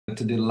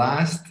to the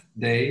last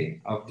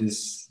day of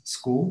this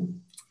school.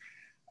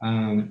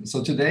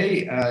 So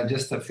today,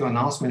 just a few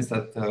announcements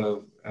that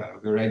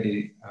we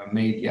already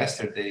made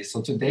yesterday.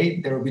 So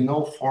today, there will be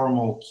no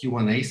formal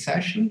Q&A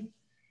session.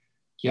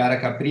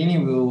 Chiara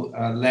Caprini will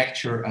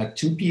lecture at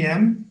 2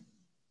 p.m.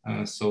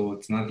 So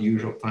it's not the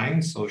usual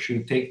time. So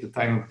she'll take the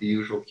time of the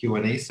usual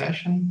Q&A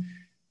session.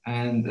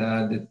 And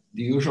the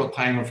usual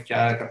time of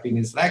Chiara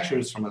Caprini's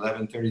lectures from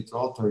 11:30 to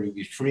 12:30 will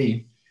be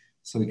free.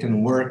 So you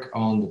can work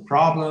on the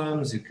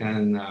problems, you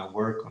can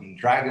work on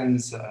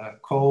Dragon's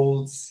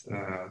codes,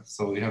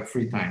 so you have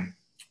free time.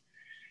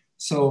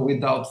 So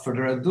without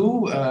further ado,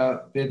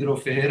 Pedro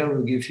Ferreira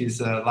will give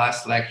his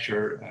last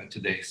lecture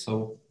today.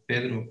 So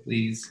Pedro,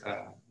 please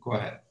go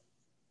ahead.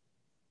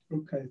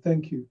 Okay,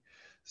 thank you.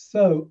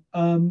 So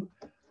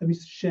let me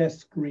share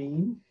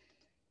screen.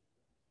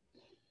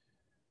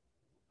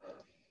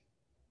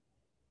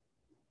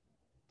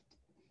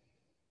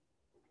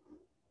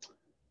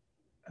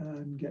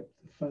 And get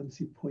the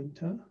fancy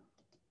pointer.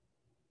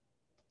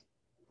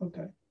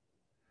 Okay.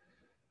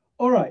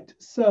 All right,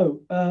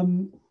 so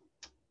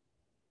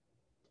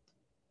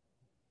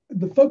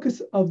the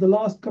focus of the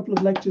last couple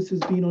of lectures has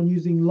been on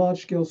using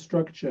large-scale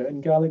structure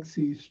in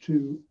galaxies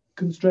to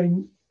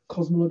constrain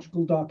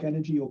cosmological dark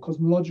energy or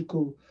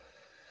cosmological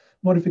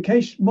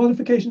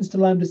modifications to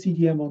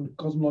LambdaCDM on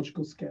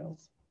cosmological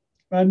scales.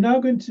 I'm now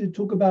going to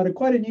talk about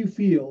quite a new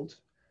field,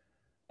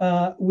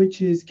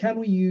 which is, can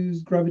we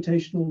use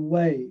gravitational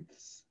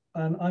waves?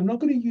 And I'm not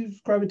going to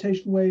use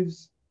gravitational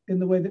waves in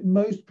the way that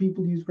most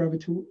people use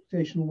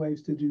gravitational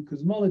waves to do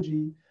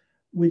cosmology,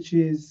 which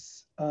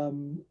is,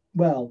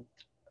 well,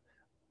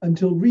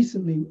 until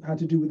recently had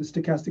to do with the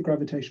stochastic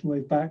gravitational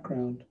wave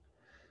background.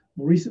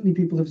 More recently,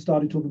 people have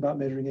started talking about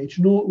measuring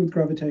H0 with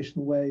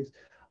gravitational waves.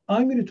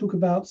 I'm going to talk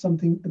about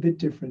something a bit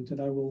different, and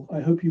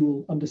I hope you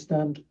will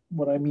understand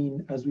what I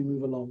mean as we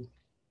move along.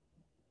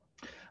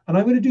 And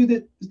I'm going to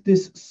do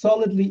this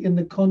solidly in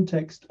the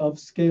context of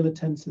scalar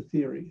tensor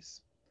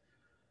theories.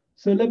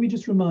 So let me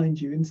just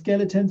remind you, in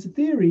scalar tensor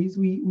theories,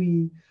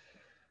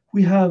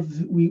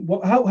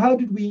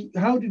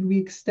 how did we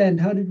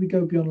extend? How did we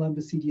go beyond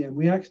LambdaCDM?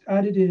 We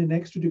added in an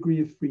extra degree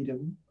of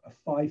freedom, a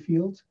phi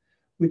field,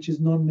 which is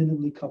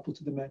non-minimally coupled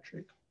to the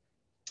metric.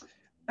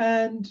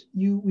 And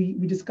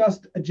we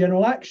discussed a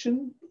general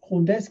action,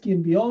 Horndeski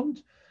and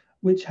beyond,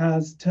 which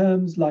has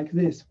terms like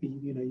this.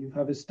 You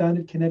have a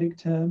standard kinetic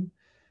term.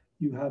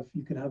 You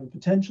can have a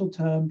potential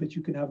term, but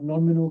you can have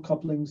non-minimal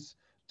couplings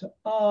to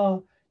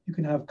R. You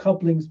can have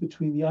couplings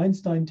between the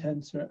Einstein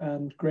tensor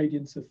and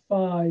gradients of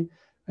phi,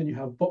 and you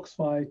have box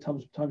phi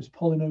times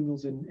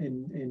polynomials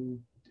in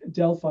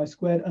del phi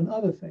squared and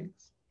other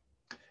things.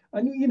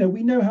 And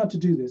we know how to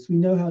do this. We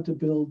know how to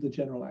build the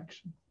general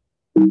action.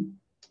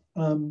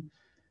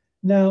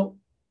 Now,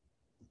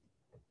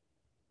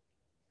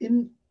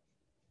 in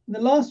the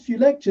last few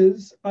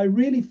lectures, I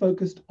really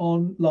focused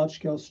on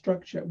large-scale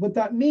structure. What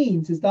that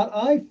means is that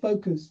I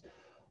focus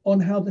on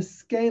how the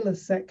scalar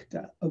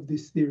sector of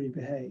this theory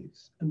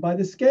behaves. And by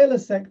the scalar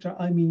sector,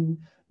 I mean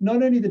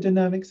not only the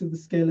dynamics of the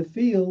scalar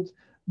field,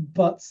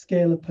 but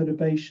scalar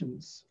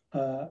perturbations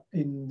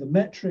in the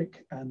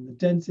metric and the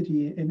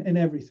density in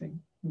everything,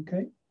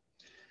 okay?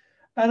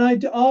 And I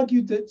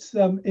argued that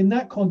in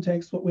that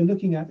context, what we're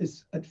looking at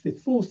is at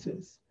fifth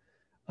forces.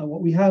 And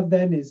what we have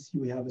then is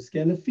we have a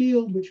scalar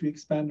field, which we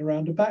expand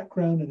around a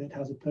background, and it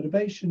has a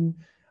perturbation.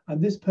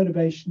 And this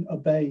perturbation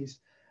obeys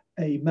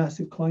a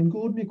massive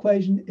Klein-Gordon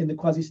equation. In the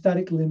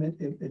quasi-static limit,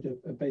 it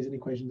obeys an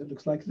equation that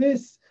looks like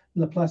this: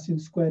 Laplacian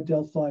squared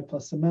del phi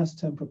plus some mass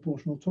term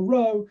proportional to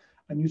rho.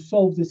 And you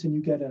solve this and you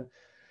get a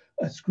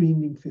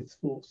screaming fifth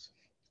force.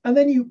 And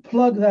then you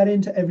plug that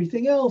into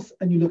everything else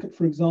and you look at,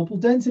 for example,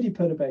 density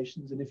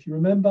perturbations. And if you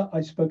remember, I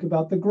spoke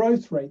about the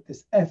growth rate,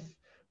 this f,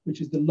 which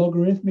is the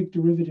logarithmic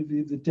derivative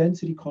of the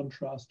density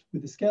contrast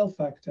with the scale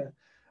factor.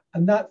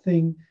 And that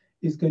thing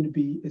is going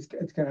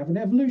to have an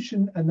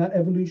evolution, and that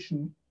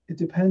evolution, it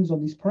depends on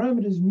these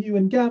parameters, mu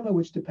and gamma,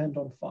 which depend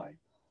on phi.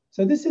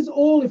 So this is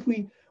all if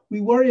we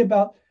worry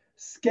about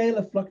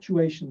scalar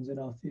fluctuations in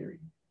our theory.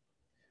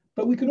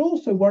 But we could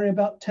also worry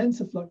about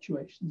tensor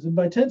fluctuations. And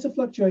by tensor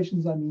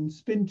fluctuations, I mean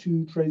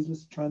spin-2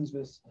 traceless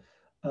transverse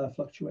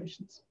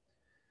fluctuations.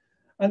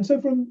 And so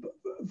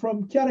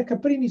from Chiara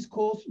Caprini's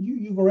course,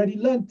 you've already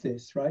learned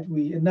this, right?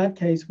 In that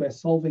case, we're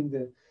solving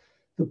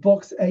the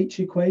box H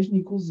equation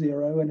equals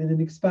 0. And in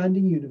an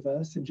expanding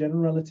universe, in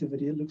general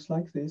relativity, it looks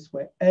like this,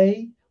 where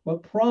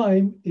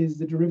prime is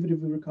the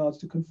derivative with regards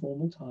to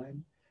conformal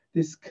time.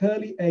 This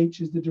curly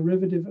H is the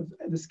derivative of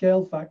the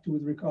scale factor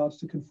with regards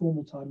to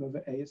conformal time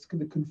over A. It's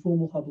the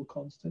conformal Hubble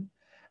constant.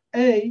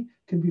 A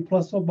can be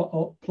plus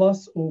or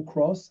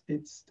cross.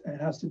 It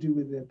has to do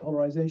with the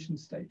polarization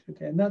state.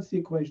 Okay, and that's the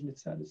equation it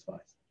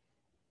satisfies.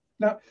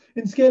 Now,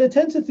 in scalar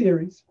tensor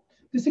theories,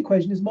 this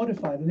equation is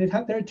modified, and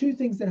there are two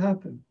things that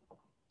happen.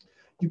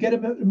 You get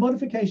a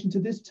modification to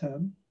this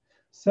term,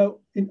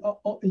 so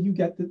you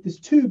get that this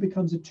 2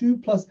 becomes a 2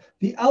 plus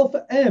the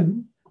alpha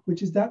m,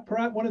 which is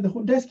one of the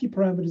Horndeski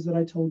parameters that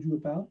I told you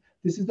about.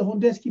 This is the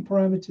Horndeski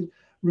parameter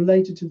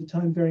related to the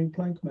time-varying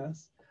Planck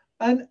mass.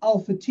 and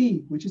alpha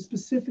t, which is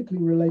specifically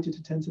related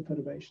to tensor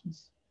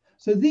perturbations.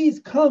 So these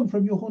come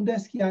from your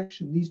Horndeski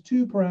action. These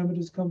two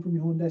parameters come from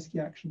your Horndeski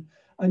action.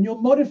 And your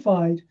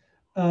modified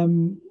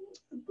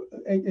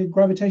a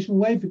gravitational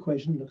wave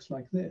equation looks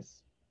like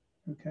this,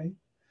 okay?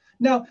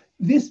 Now,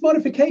 this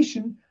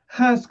modification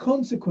has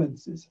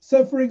consequences.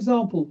 So for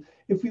example,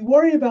 if we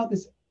worry about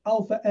this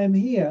alpha m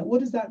here, what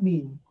does that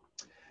mean?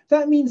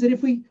 That means that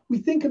if we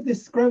think of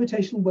this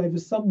gravitational wave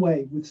as some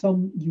wave with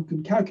some, you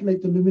can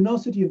calculate the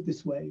luminosity of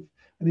this wave.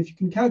 And if you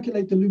can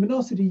calculate the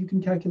luminosity, you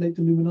can calculate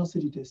the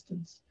luminosity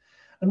distance.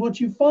 And what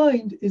you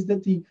find is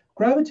that the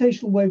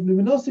gravitational wave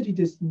luminosity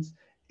distance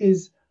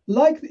is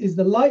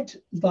the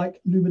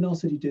light-like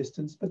luminosity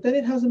distance, but then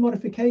it has a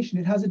modification.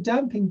 It has a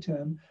damping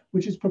term,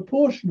 which is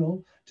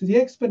proportional to the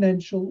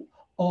exponential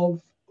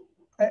of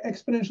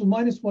exponential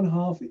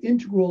 -1/2 the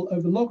integral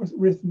over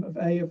logarithm of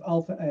a of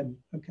alpha m,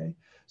 okay?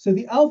 So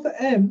the alpha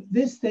m,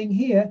 this thing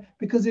here,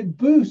 because it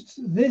boosts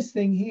this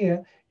thing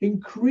here,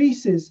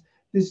 increases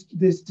this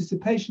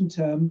dissipation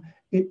term,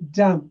 it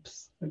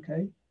damps,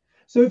 okay?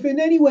 So if in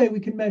any way we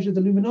can measure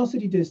the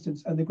luminosity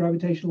distance and the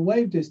gravitational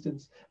wave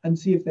distance and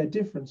see if they're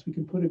different, we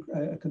can put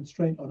a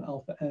constraint on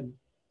alpha m.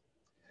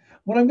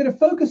 What I'm going to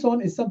focus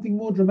on is something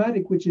more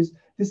dramatic, which is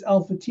this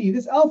alpha t.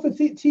 This alpha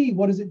t,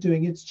 what is it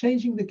doing? It's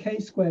changing the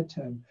k-squared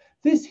term.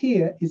 This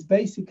here is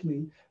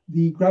basically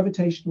the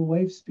gravitational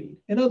wave speed.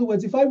 In other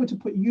words, if I were to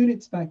put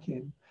units back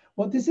in,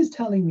 what this is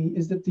telling me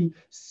is that the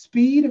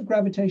speed of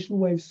gravitational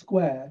wave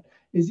squared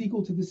is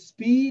equal to the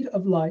speed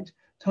of light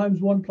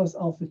times 1 plus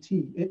alpha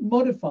t. It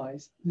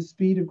modifies the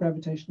speed of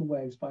gravitational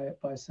waves by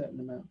a certain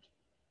amount.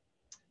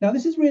 Now,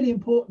 this is really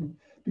important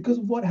because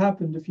of what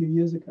happened a few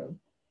years ago.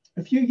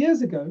 A few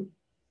years ago,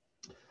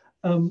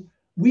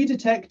 we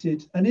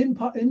detected an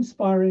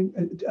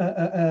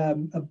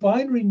a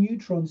binary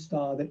neutron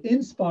star that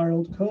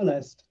inspiraled,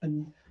 coalesced,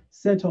 and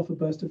set off a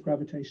burst of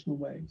gravitational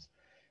waves.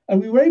 And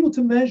we were able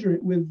to measure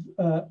it with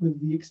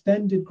the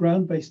extended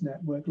ground-based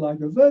network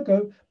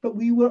LIGO-Virgo, but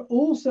we were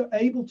also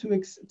able to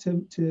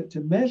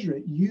measure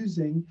it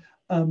using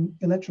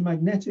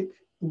electromagnetic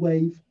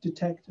wave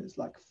detectors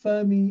like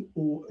Fermi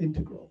or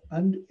Integral.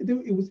 And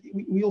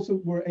we also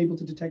were able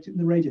to detect it in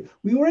the radio.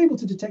 We were able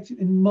to detect it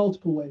in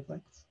multiple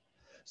wavelengths.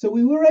 So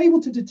we were able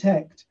to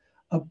detect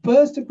a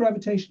burst of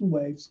gravitational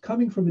waves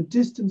coming from a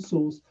distant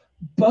source,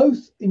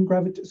 both in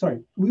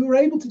we were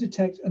able to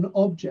detect an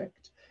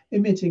object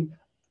emitting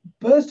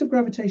burst of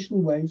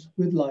gravitational waves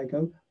with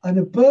LIGO and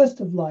a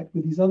burst of light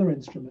with these other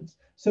instruments.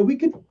 So we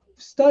could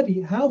study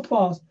how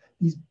fast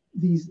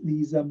these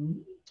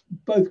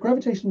both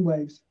gravitational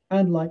waves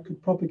and light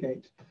could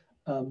propagate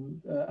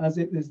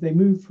as they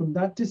move from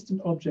that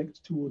distant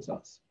object towards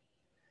us.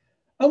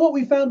 And what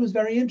we found was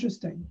very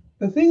interesting.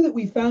 The thing that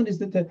we found is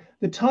that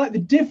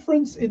the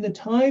difference in the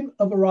time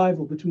of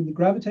arrival between the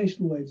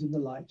gravitational waves and the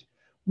light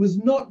was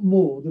not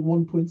more than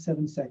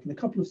 1.7 seconds, a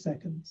couple of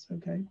seconds,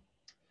 okay?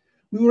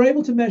 We were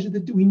able to measure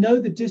we know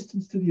the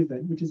distance to the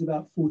event, which is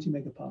about 40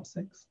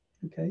 megaparsecs,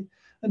 okay?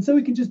 And so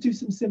we can just do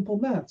some simple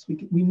maths.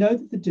 We know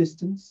that the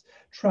distance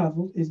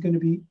traveled is going to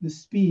be the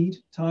speed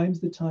times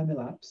the time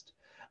elapsed.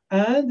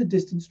 And the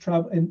distance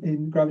traveled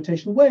in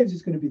gravitational waves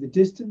is going to be the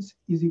distance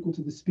is equal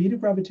to the speed of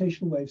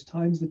gravitational waves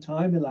times the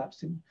time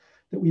elapsing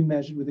that we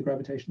measured with the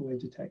gravitational wave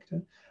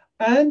detector.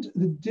 And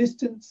the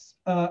distance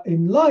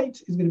in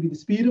light is going to be the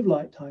speed of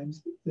light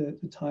times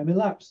the time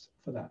elapsed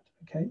for that,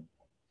 okay?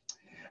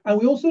 And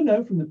we also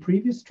know from the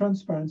previous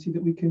transparency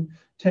that we can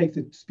take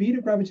the speed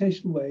of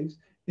gravitational waves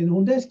in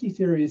Horndeski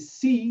theory is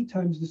c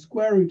times the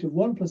square root of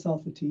 1 plus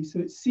alpha t. So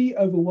it's c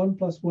over 1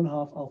 plus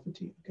 1/2 alpha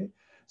t, okay?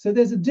 So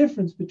there's a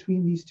difference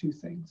between these two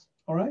things,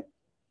 all right?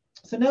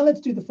 So now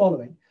let's do the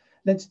following.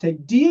 Let's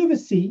take d over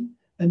c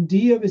and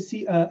d over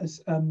c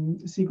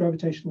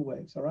gravitational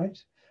waves, all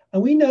right?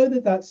 And we know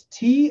that that's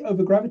t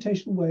over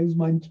gravitational waves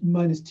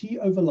minus t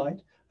over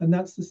light, and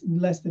that's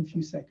less than a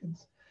few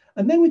seconds.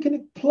 And then we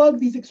can plug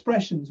these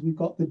expressions. We've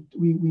got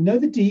we know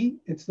the d,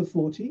 it's the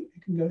 40,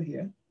 it can go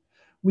here.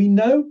 We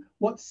know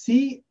what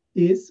c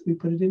is, we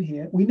put it in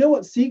here. We know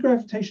what c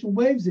gravitational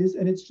waves is,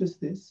 and it's just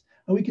this.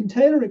 And we can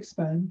Taylor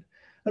expand.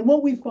 And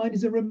what we find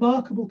is a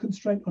remarkable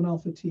constraint on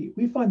alpha t.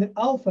 We find that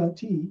alpha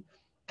t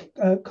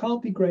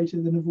can't be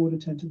greater than of order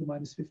 10 to the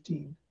minus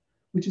 15,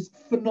 which is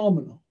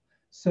phenomenal.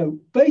 So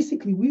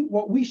basically,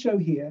 what we show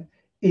here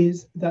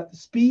is that the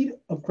speed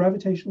of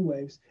gravitational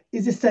waves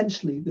is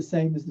essentially the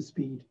same as the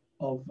speed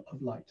of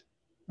light,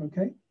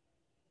 okay?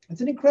 It's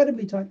an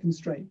incredibly tight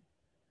constraint.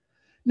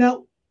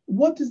 Now,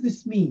 what does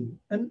this mean?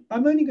 And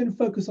I'm only going to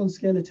focus on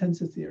scalar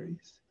tensor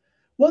theories.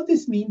 What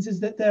this means is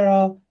that there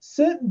are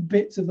certain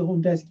bits of the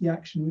Horndeski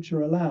action which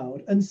are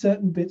allowed and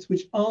certain bits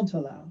which aren't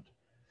allowed.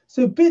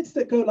 So bits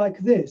that go like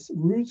this,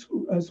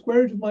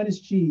 square root of minus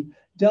g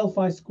del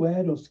phi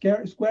squared, or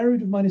square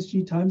root of minus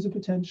g times the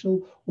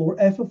potential, or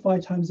f of phi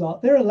times r,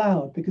 they're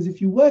allowed because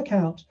if you work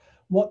out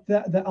what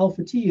the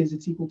alpha t is,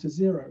 it's equal to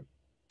 0.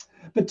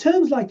 But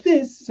terms like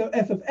this, so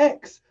f of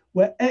x,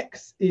 where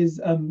x is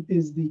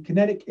the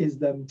kinetic, is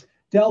the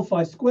del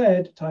phi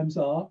squared times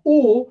r,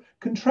 or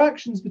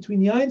contractions between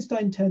the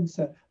Einstein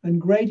tensor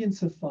and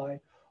gradients of phi,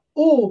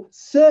 or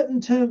certain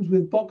terms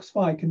with box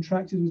phi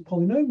contracted with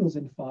polynomials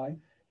in phi,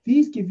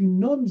 these give you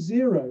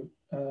non-zero.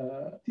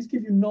 These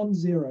give you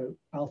non-zero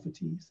alpha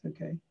t's.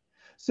 Okay,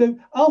 so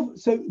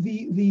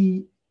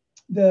the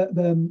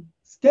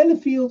scalar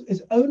field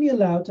is only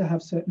allowed to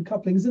have certain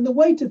couplings, and the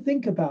way to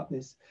think about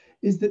this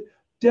is that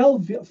del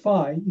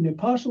phi,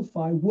 partial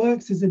phi,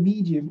 works as a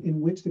medium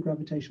in which the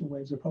gravitational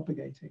waves are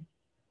propagating.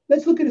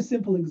 Let's look at a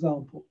simple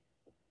example.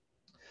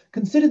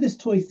 Consider this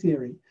toy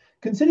theory.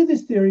 Consider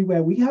this theory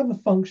where we have a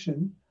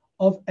function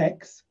of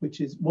x,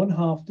 which is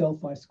 1/2 del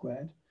phi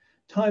squared,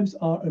 times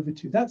r over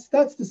 2. That's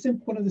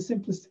one of the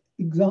simplest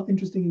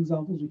interesting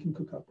examples we can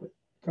cook up.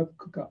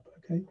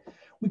 Okay,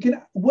 we can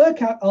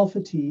work out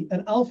alpha t,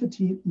 and alpha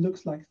t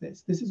looks like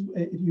this. This is,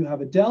 you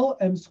have a del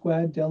m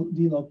squared del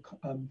d log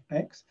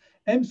x,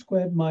 m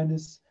squared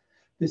minus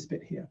this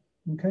bit here.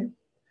 Okay,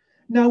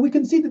 now we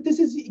can see that this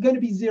is going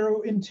to be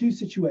 0 in two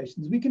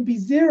situations. We can be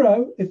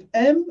 0 if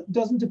m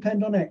doesn't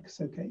depend on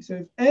x. Okay, so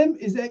if m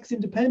is x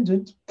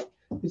independent,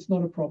 it's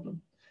not a problem.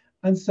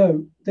 And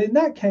so in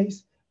that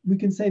case, we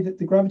can say that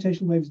the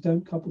gravitational waves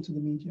don't couple to the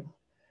medium.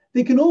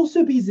 They can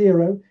also be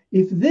 0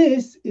 if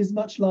this is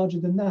much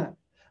larger than that.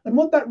 And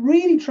what that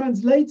really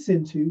translates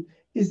into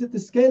is that the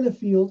scalar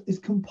field is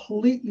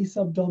completely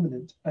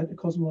subdominant at a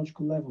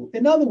cosmological level.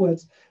 In other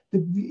words,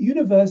 the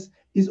universe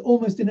is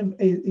almost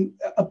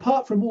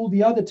apart from all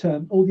the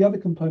other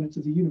components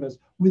of the universe.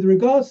 With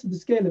regards to the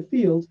scalar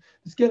field,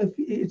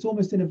 it's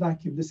almost in a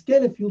vacuum. The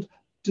scalar field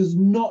does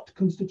not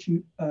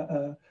constitute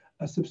a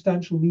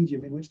substantial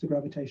medium in which the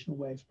gravitational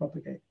waves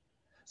propagate.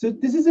 So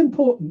this is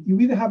important. You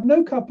either have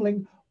no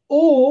coupling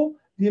or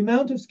the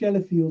amount of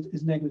scalar field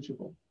is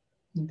negligible.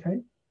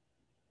 Okay.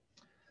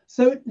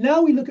 So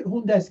now we look at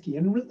Horndeski,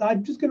 and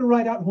I'm just going to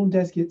write out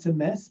Horndeski. It's a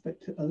mess, but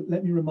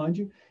let me remind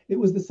you, it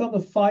was the sum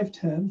of 5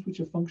 terms, which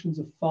are functions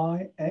of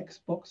phi, x,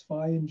 box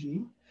phi, and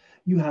g.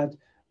 You had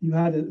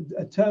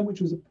a term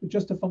which was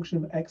just a function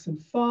of x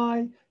and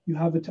phi. You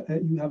have a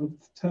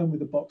term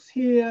with a box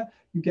here.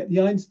 You get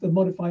the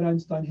modified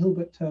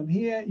Einstein-Hilbert term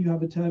here. You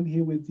have a term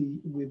here with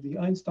the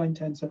Einstein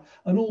tensor,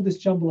 and all this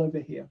jumble over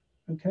here.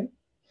 Okay,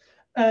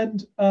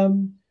 and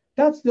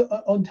that's the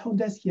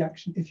Horndeski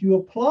action. If you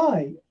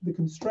apply the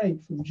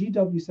constraint from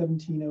GW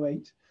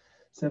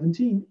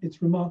 1708-17,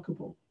 it's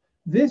remarkable.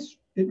 It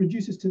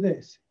reduces to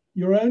this.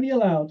 You're only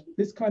allowed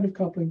this kind of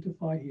coupling to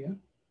phi here.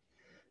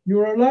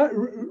 You're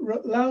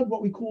allowed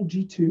what we call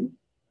G2,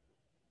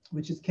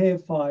 which is k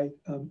of phi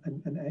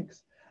and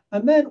x.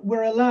 And then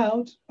we're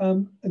allowed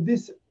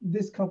this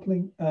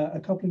coupling, a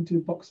coupling to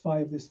box phi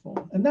of this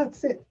form. And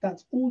that's it.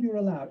 That's all you're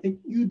allowed.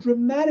 You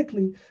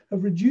dramatically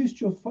have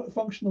reduced your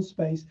functional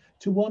space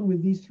to one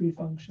with these 3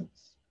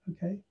 functions.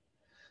 Okay.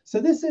 So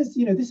this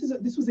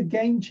was a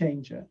game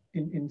changer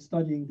in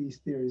studying these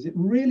theories. It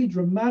really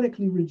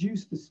dramatically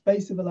reduced the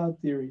space of allowed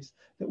theories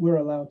that we're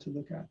allowed to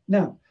look at.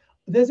 Now,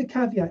 there's a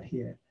caveat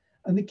here.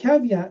 And the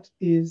caveat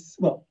is,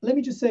 well, let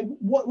me just say,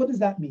 what does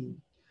that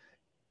mean?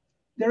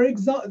 There are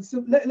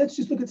so let's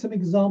just look at some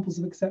examples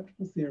of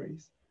acceptable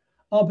theories.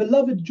 Our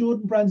beloved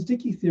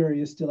Jordan-Brans-Dickey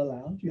theory is still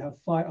allowed. You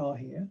have phi r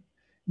here.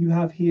 You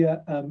have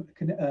here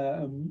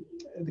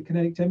the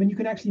kinetic term, and you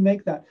can actually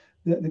make that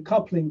the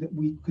coupling that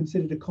we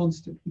considered a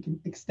constant. We can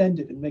extend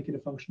it and make it a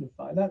function of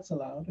phi. That's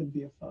allowed, and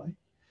via phi.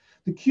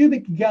 The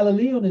cubic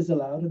Galilean is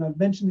allowed, and I've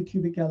mentioned the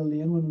cubic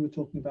Galilean when we were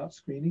talking about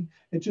screening.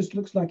 It just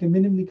looks like a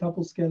minimally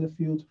coupled scalar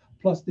field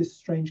plus this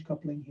strange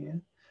coupling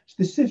here.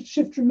 The shift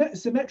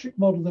symmetric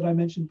model that I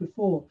mentioned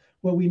before,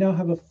 where we now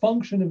have a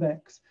function of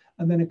x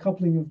and then a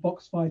coupling of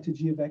box phi to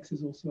g of x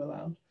is also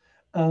allowed.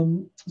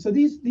 So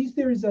these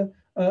theories are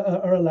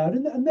allowed,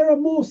 and there are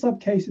more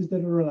subcases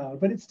that are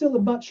allowed, but it's still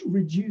a much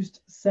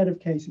reduced set of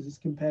cases as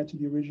compared to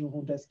the original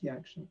Horndeski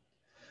action.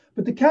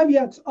 But the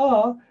caveats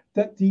are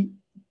that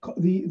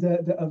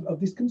of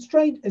this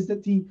constraint is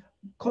that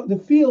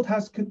the field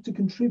has to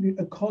contribute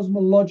a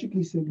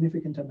cosmologically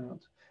significant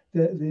amount.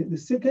 The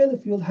scalar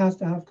field has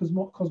to have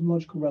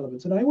cosmological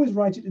relevance. And I always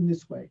write it in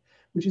this way,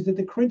 which is that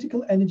the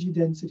critical energy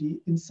density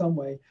in some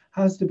way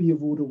has to be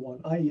of order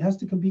 1, i.e. has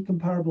to be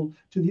comparable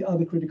to the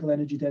other critical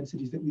energy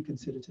densities that we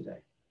consider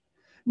today.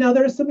 Now,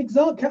 there are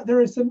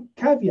some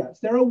caveats.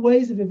 There are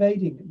ways of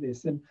evading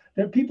this, and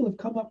people have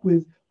come up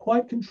with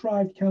quite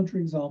contrived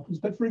counterexamples.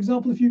 But for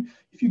example, if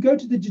you go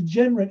to the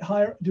degenerate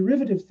higher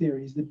derivative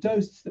theories, the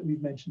DOSTs that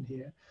we've mentioned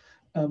here,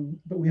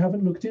 but we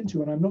haven't looked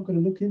into, and I'm not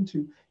going to look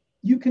into,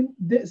 you can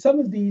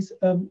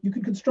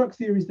construct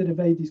theories that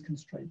evade these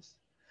constraints.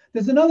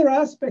 There's another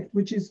aspect,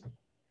 which is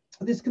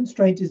this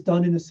constraint is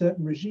done in a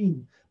certain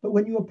regime. But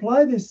when you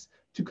apply this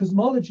to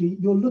cosmology,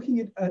 you're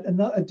looking at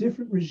a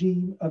different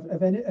regime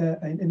of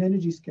an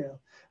energy scale.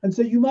 And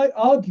so you might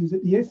argue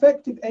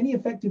that any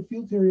effective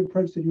field theory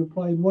approach that you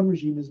apply in one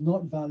regime is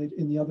not valid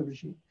in the other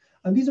regime.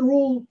 And these are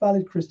all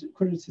valid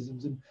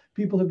criticisms, and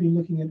people have been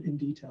looking at in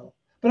detail.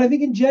 But I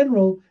think in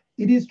general,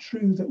 it is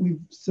true that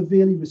we've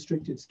severely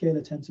restricted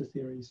scalar tensor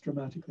theories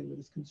dramatically with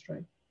this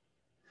constraint.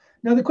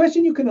 Now, the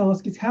question you can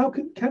ask is, how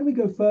can we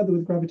go further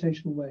with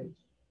gravitational waves?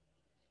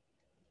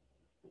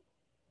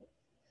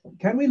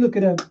 Can we look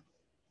at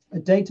a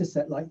data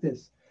set like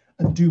this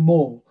and do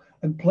more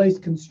and place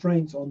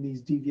constraints on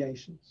these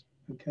deviations?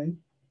 Okay.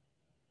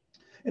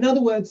 In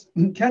other words,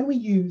 can we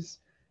use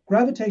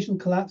gravitational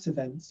collapse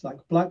events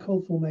like black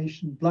hole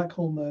formation, black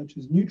hole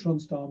mergers, neutron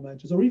star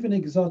mergers, or even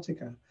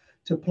exotica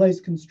to place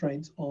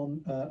constraints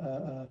on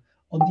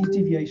these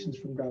deviations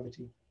from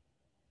gravity?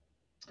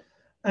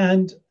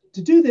 And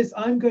to do this,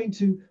 I'm going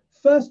to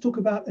first talk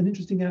about an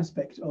interesting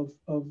aspect of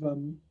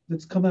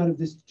that's come out of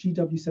this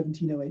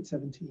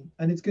GW170817,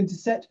 and it's going to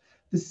set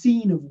the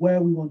scene of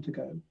where we want to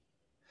go.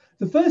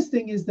 The first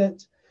thing is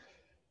that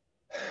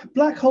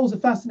black holes are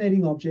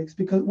fascinating objects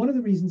because one of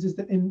the reasons is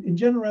that in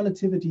general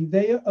relativity,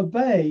 they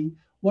obey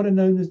what are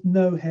known as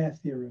no-hair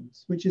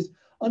theorems, which is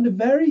under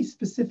very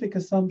specific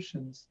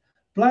assumptions,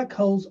 black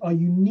holes are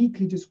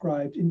uniquely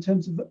described in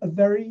terms of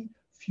very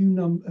few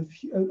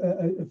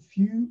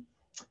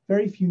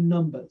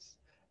numbers.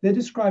 They're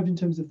described in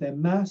terms of their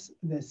mass,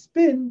 their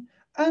spin,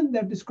 and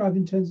they're described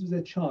in terms of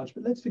their charge.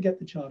 But let's forget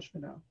the charge for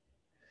now.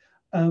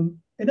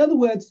 In other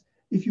words,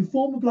 if you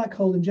form a black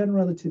hole in general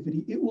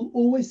relativity, it will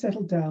always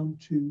settle down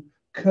to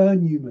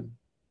Kerr-Newman.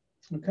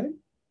 Okay.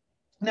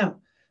 Now,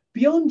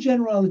 beyond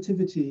general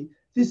relativity,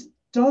 this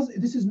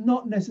is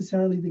not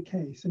necessarily the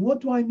case. And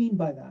what do I mean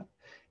by that?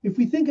 If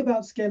we think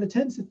about scalar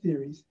tensor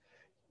theories,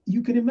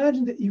 you can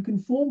imagine that you can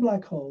form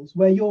black holes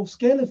where your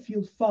scalar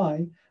field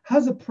phi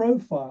has a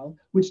profile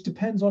which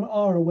depends on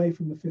r away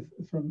from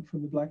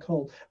the black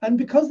hole. And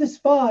because this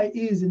phi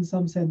is in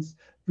some sense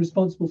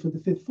responsible for the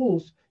fifth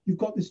force, you've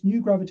got this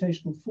new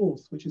gravitational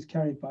force which is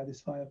carried by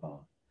this phi of r.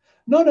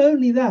 Not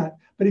only that,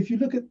 but if you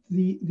look at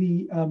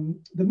the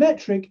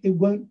metric, it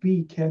won't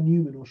be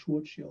Kerr-Newman or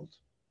Schwarzschild.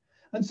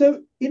 And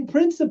so in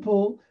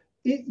principle,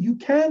 you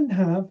can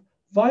have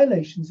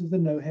violations of the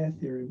no-hair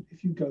theorem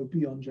if you go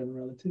beyond general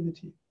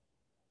relativity.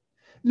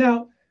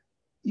 Now,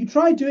 you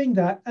try doing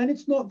that, and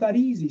it's not that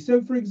easy.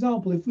 So, for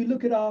example, if we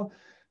look at our,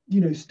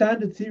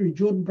 standard theory,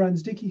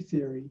 Jordan-Brans-Dicke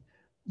theory,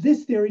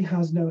 this theory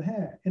has no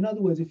hair. In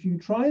other words, if you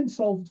try and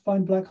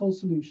find black hole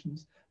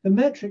solutions, the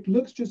metric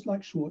looks just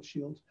like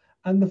Schwarzschild,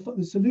 and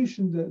the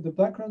solution, the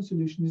background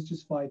solution, is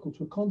just phi equal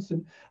to a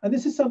constant. And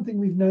this is something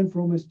we've known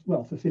for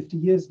for 50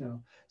 years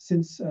now,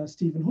 since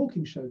Stephen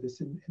Hawking showed this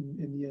in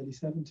the early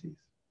 70s.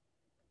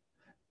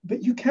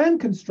 But you can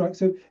construct,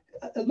 so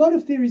a lot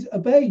of theories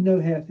obey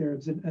no-hair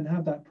theorems and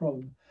have that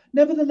problem.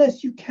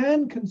 Nevertheless, you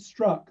can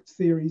construct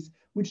theories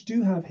which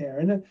do have hair.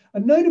 And a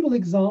notable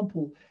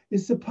example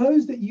is,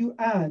 suppose that you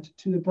add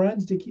to the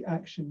Brans-Dicke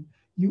action,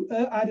 you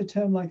add a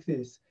term like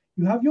this.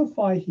 You have your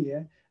phi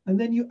here, and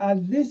then you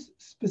add this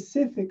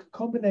specific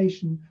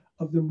combination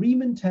of the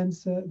Riemann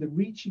tensor, the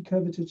Ricci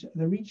curvature,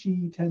 the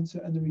Ricci tensor,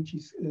 and the Ricci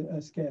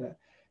scalar.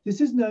 This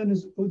is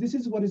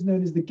what is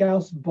known as the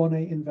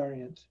Gauss-Bonnet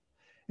invariant.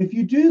 If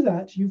you do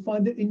that, you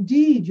find that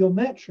indeed your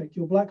metric,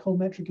 your black hole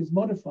metric, is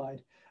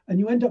modified, and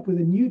you end up with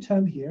a new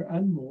term here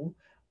and more,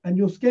 and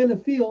your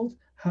scalar field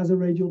has a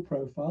radial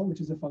profile, which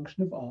is a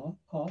function of r,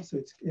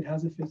 so it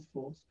has a fifth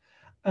force,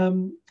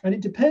 and it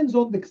depends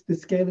on the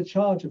scalar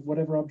charge of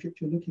whatever object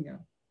you're looking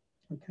at.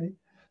 Okay,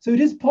 so it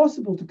is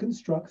possible to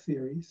construct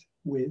theories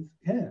with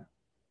hair.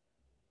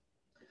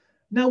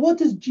 Now, what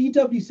does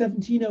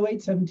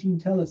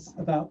GW170817 tell us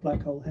about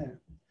black hole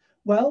hair?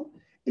 Well,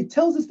 it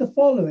tells us the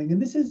following,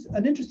 and this is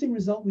an interesting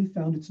result we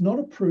found. It's not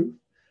a proof,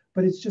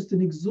 but it's just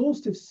an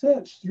exhaustive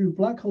search through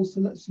black hole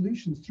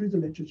solutions through the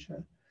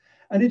literature.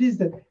 And it is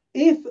that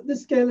if the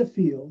scalar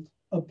field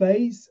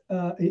obeys,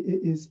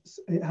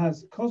 it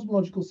has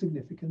cosmological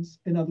significance.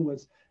 In other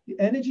words, the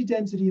energy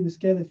density in the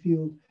scalar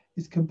field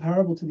is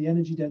comparable to the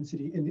energy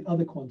density in the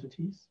other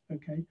quantities.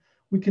 Okay,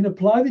 we can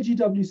apply the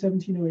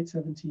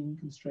GW170817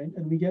 constraint,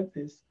 and we get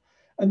this.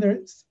 And there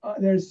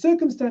is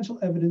circumstantial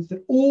evidence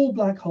that all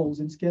black holes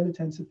in scalar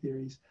tensor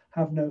theories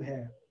have no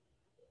hair,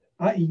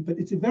 i.e., but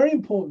it's very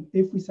important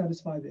if we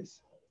satisfy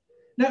this.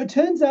 Now, it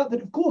turns out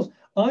that, of course,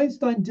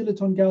 Einstein,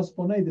 Dilaton,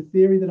 Gauss-Bonnet, the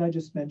theory that I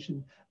just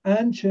mentioned,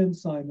 and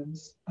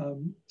Chern-Simons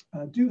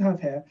do have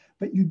hair,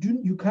 but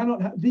you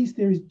cannot have, these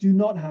theories do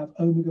not have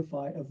omega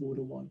phi of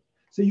order 1.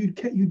 So you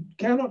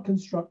cannot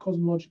construct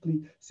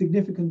cosmologically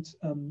significant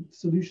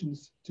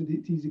solutions to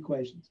these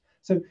equations.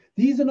 So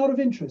these are not of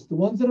interest. The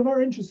ones that are of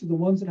our interest are the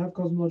ones that have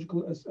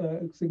cosmological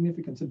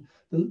significance. And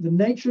the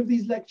nature of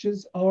these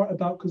lectures are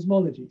about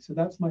cosmology. So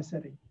that's my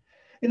setting.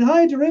 In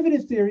higher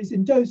derivative theories,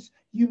 in dose,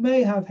 you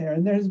may have hair.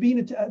 And there have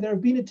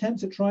been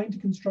attempts at trying to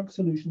construct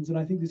solutions. And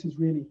I think this is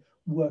really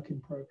work in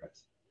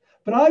progress.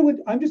 But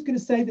I'm just going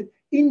to say that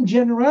in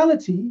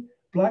generality,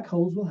 black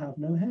holes will have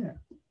no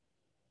hair.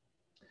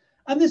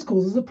 And this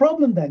causes a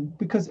problem then,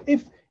 because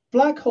if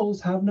black holes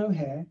have no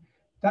hair,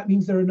 that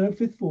means there are no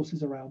fifth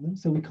forces around them.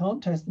 So we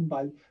can't test them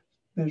by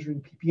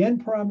measuring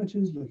PPN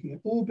parameters, looking at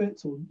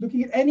orbits, or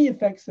looking at any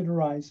effects that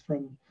arise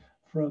from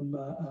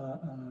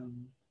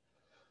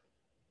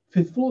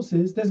fifth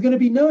forces. There's going to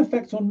be no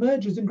effects on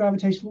mergers and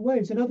gravitational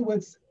waves. In other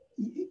words,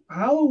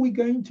 how are we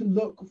going to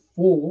look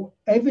for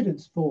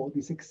evidence for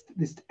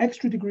this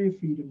extra degree of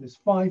freedom, this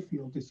phi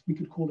field, this, we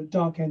could call it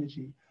dark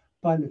energy,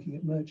 by looking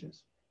at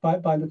mergers,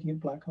 by looking at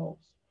black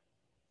holes?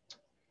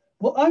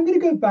 Well, I'm going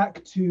to go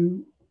back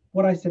to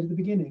what I said at the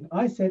beginning.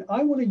 I said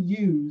I want to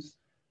use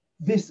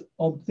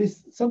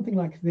something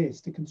like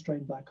this to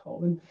constrain black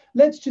hole. And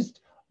let's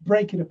just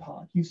break it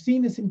apart. You've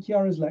seen this in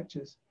Chiara's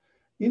lectures.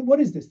 What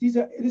is this? This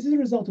is a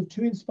result of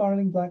two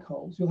inspiraling black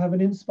holes. You'll have an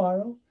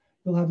inspiral,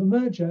 you'll have a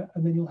merger,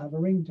 and then you'll have a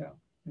ring down,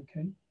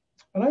 okay?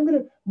 And I'm going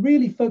to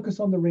really focus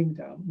on the ring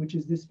down, which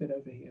is this bit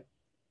over here.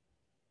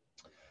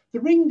 The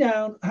ring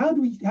down, how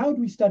do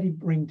we study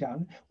ring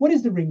down? What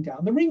is the ring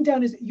down? The ring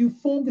down is you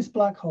form this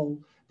black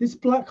hole. This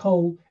black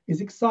hole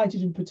is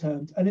excited and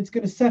perturbed, and it's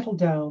going to settle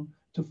down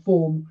to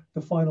form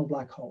the final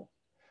black hole.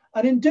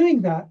 And in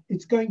doing that,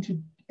 it's going to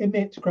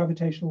emit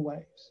gravitational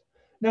waves.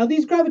 Now,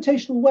 these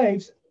gravitational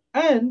waves,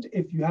 and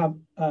if you have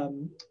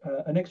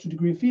an extra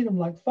degree of freedom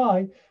like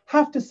phi,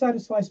 have to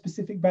satisfy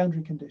specific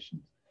boundary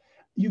conditions.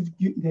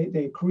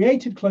 They're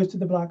created close to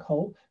the black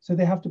hole, so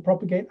they have to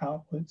propagate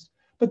outwards,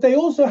 but they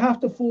also have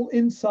to fall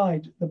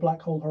inside the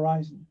black hole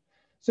horizon.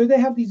 So they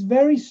have these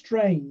very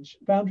strange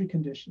boundary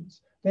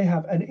conditions. They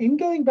have an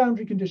ingoing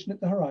boundary condition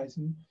at the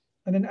horizon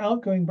and an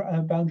outgoing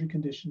boundary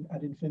condition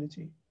at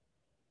infinity.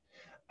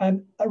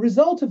 And a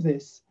result of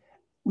this,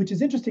 which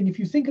is interesting, if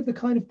you think of the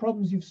kind of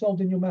problems you've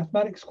solved in your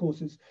mathematics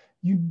courses,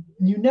 you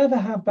never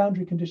have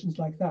boundary conditions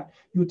like that.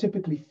 You're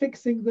typically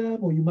fixing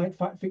them, or you might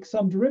fix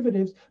some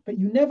derivatives, but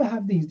you never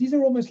have these. These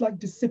are almost like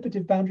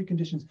dissipative boundary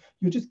conditions.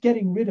 You're just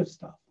getting rid of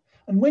stuff.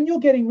 And when you're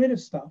getting rid of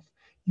stuff,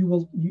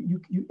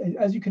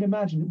 as you can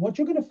imagine, what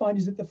you're going to find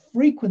is that the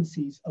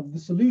frequencies of the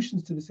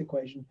solutions to this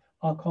equation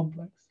are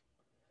complex.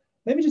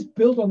 Let me just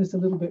build on this a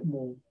little bit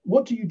more.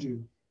 What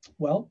do?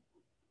 Well,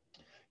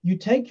 you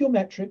take your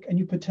metric and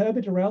you perturb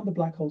it around the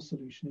black hole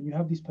solution, and you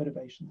have these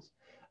perturbations.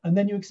 And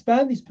then you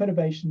expand these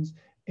perturbations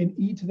in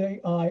e to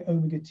the I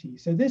omega t.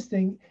 So this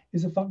thing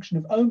is a function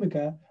of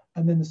omega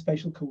and then the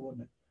spatial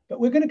coordinate. But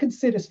we're going to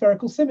consider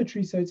spherical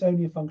symmetry, so it's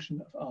only a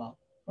function of r,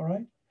 all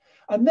right?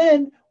 And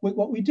then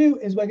what we do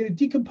is we're going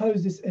to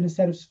decompose this in a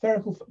set of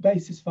spherical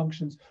basis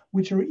functions,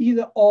 which are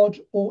either odd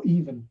or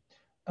even,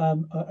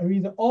 are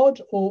either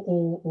odd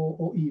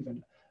or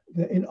even.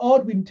 In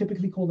odd, we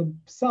typically call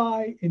them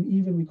psi. In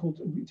even, we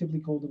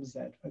typically call them z,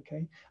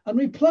 okay? And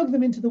we plug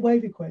them into the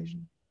wave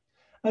equation.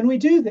 And we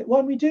do that.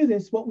 When we do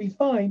this, what we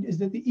find is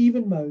that the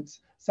even modes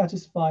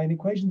satisfy an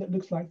equation that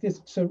looks like this.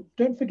 So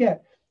don't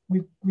forget,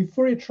 we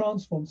Fourier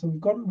transform, so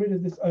we've got rid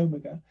of this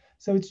omega.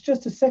 So it's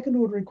just a second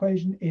order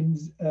equation in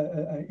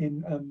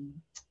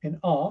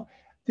R.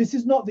 This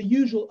is not the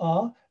usual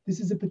R. This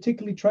is a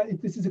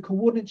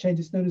coordinate change.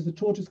 It's known as the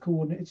tortoise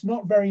coordinate. It's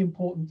not very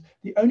important.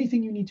 The only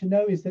thing you need to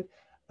know is that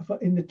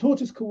in the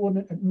tortoise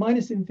coordinate at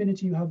minus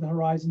infinity, you have the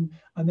horizon,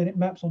 and then it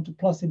maps onto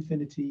plus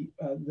infinity,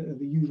 the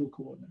usual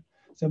coordinate.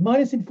 So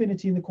minus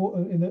infinity in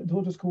the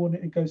tortoise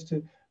coordinate, it goes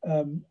to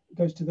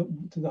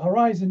the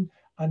horizon,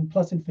 and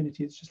plus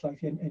infinity, it's just like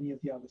any of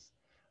the others.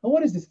 And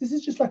what is this? This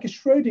is just like a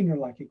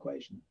Schrodinger-like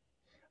equation.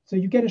 So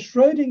you get a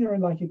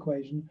Schrodinger-like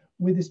equation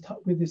with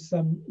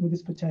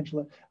this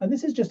potential, and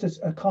this is just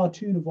a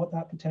cartoon of what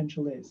that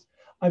potential is.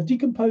 I've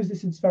decomposed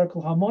this in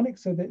spherical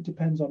harmonics so that it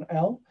depends on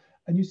L,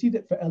 and you see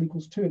that for L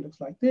equals 2, it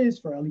looks like this.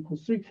 For L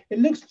equals 3, it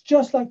looks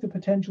just like the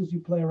potentials you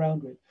play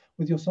around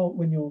with your solve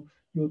when you're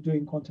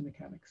doing quantum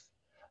mechanics.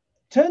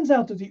 Turns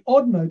out that the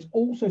odd modes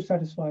also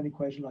satisfy an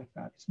equation like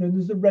that. It's known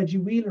as the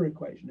Reggie-Wheeler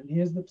equation, and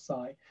here's the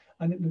psi,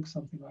 and it looks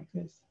something like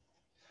this.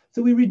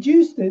 So we've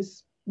reduced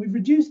this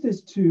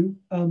to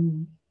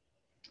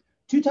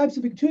two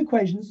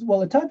equations.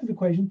 Well, a type of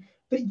equation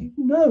that you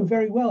know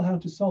very well how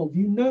to solve.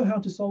 You know how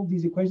to solve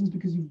these equations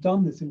because you've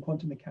done this in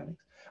quantum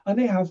mechanics. And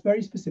they have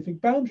very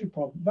specific boundary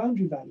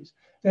values.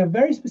 They have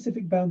very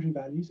specific boundary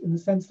values in the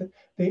sense that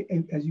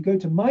as you go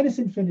to minus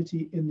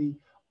infinity in the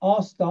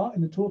R star,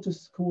 in the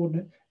tortoise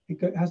coordinate,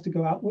 it has to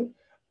go outward.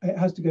 It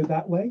has to go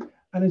that way.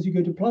 And as you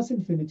go to plus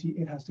infinity,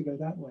 it has to go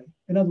that way.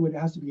 In other words, it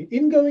has to be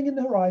ingoing in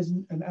the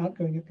horizon and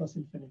outgoing at plus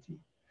infinity.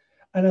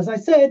 And as I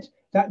said,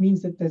 that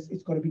means that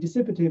it's got to be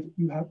dissipative.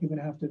 You're going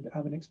to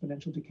have an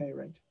exponential decay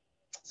rate.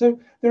 So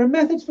there are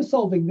methods for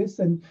solving this,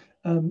 and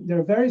there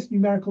are various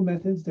numerical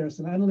methods. There are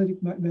some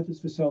analytic methods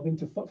for solving,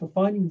 for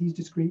finding these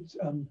discrete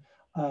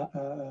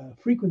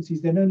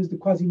frequencies. They're known as the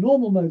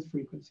quasi-normal mode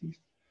frequencies.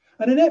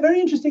 And a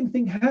very interesting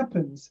thing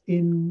happens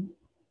in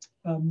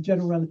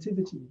general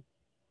relativity,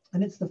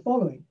 and it's the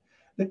following.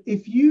 That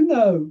if you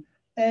know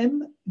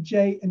M,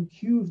 J, and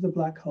Q of the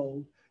black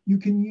hole, you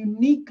can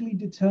uniquely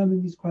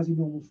determine these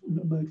quasi-normal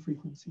mode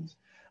frequencies.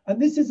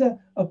 And this is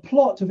a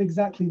plot of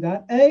exactly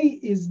that. A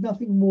is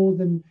nothing more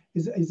than,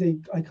 is a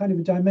kind of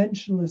a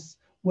dimensionless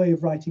way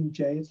of writing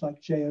J. It's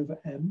like J over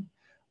M.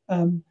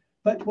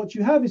 But what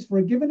you have is for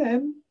a given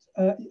M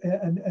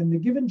and a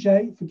given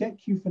J, forget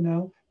Q for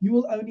now, you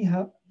will only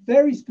have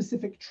very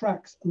specific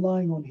tracks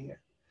lying on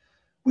here.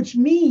 Which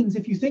means,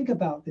 if you think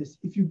about this,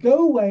 if you go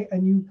away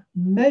and you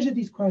measure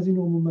these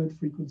quasi-normal mode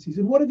frequencies,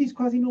 and what are these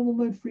quasi-normal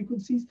mode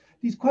frequencies?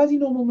 These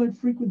quasi-normal mode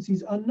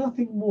frequencies are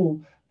nothing more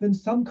than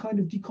some kind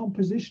of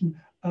decomposition,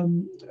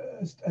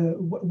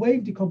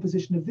 wave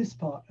decomposition of this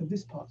part.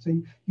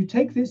 So you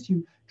take this,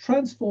 you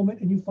transform it,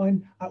 and you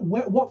find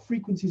what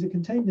frequencies are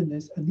contained in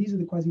this, and these are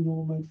the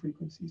quasi-normal mode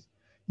frequencies.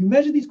 You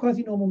measure these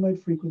quasi-normal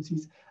mode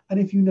frequencies, and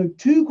if you know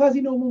 2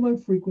 quasi-normal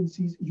mode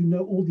frequencies, you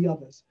know all the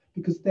others,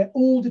 because they're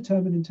all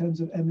determined in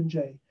terms of M and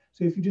J.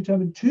 So if you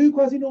determine 2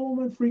 quasi-normal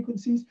mode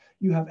frequencies,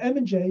 you have M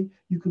and J,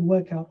 you can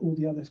work out all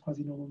the other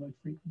quasi-normal mode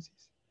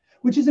frequencies.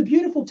 Which is a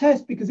beautiful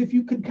test, because if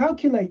you can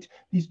calculate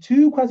these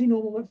 2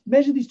 quasi-normal,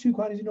 measure these 2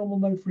 quasi-normal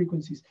mode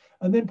frequencies,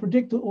 and then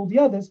predict all the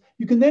others,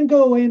 you can then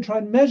go away and try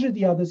and measure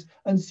the others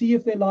and see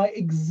if they lie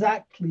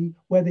exactly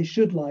where they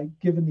should lie,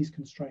 given these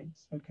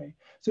constraints, okay?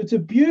 So it's a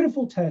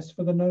beautiful test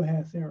for the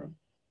no-hair theorem.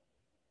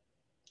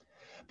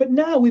 But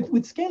now with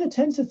scalar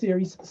tensor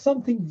theories,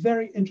 something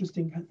very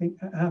interesting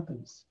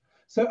happens.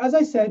 So as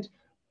I said,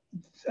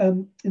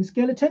 in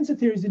scalar tensor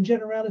theories, in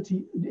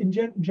generality,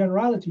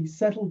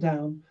 settle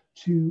down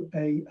to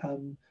a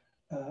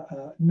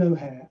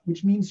no-hair,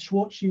 which means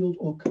Schwarzschild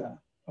or Kerr,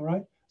 all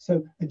right?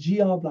 So a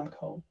GR black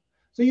hole.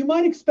 So you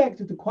might expect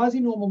that the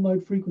quasi-normal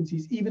mode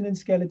frequencies, even in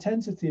scalar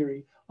tensor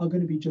theory, are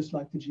going to be just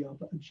like the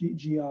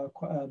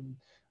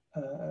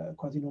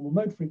quasi-normal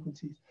mode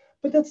frequencies.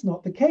 But that's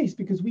not the case,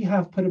 because we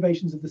have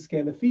perturbations of the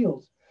scalar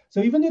field.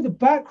 So even though the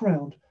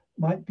background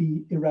might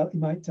be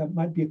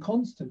a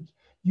constant,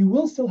 you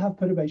will still have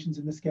perturbations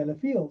in the scalar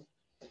field.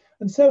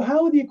 And so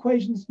how are the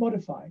equations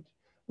modified?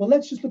 Well,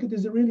 let's just look at the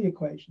Zerilli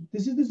equation.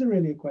 This is the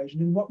Zerilli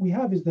equation, and what we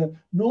have is the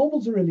normal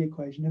Zerilli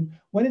equation, and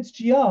when it's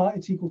GR,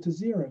 it's equal to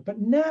 0. But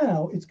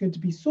now it's going to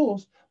be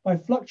sourced by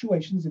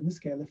fluctuations in the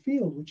scalar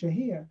field, which are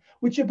here,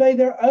 which obey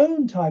their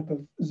own type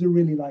of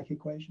Zerilli-like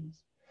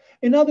equations.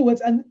 In other words,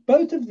 and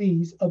both of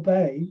these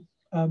obey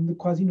the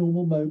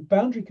quasi-normal mode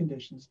boundary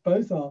conditions.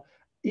 Both are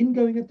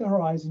ingoing at the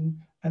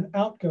horizon and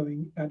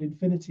outgoing at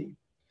infinity.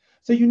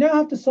 So you now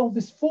have to solve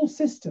this full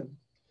system.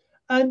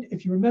 And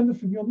if you remember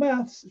from your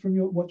maths,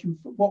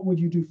 what would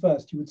you do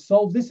first? You would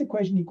solve this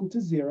equation equal to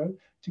 0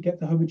 to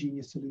get the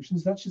homogeneous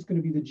solutions. That's just going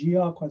to be the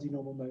GR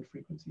quasi-normal mode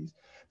frequencies.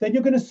 Then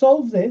you're going to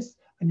solve this,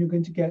 and you're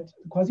going to get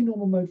the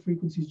quasi-normal mode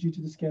frequencies due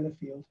to the scalar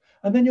field.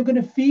 And then you're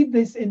going to feed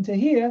this into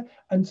here.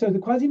 And so the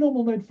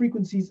quasi-normal mode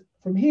frequencies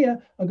from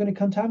here are going to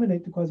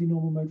contaminate the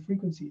quasi-normal mode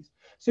frequencies.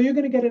 So you're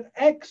going to get an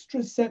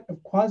extra set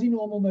of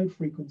quasi-normal mode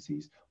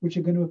frequencies, which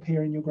are going to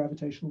appear in your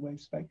gravitational wave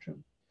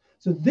spectrum.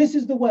 So this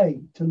is the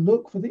way to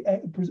look for the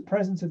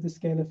presence of the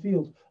scalar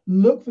field.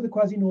 Look for the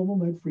quasi-normal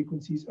mode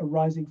frequencies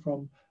arising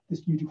from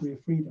this new degree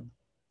of freedom.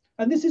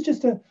 And this is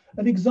just an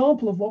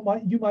example of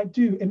what you might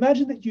do.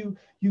 Imagine that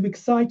you've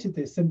excited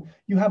this, and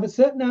you have a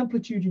certain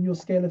amplitude in your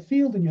scalar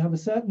field, and you have a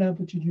certain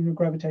amplitude in your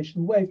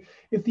gravitational wave.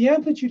 If the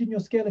amplitude in your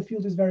scalar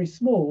field is very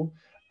small,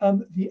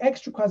 the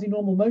extra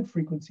quasi-normal mode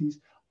frequencies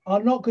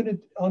are not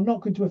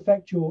going to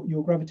affect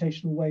your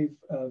gravitational wave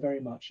very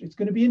much. It's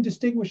going to be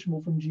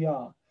indistinguishable from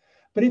GR.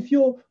 But if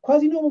your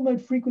quasi-normal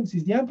mode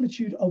frequencies, the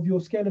amplitude of your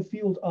scalar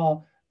field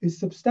is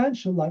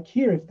substantial, like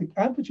here, if the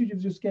amplitude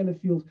of your scalar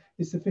field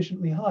is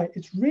sufficiently high,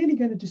 it's really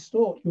going to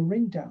distort your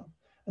ring down.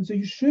 And so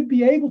you should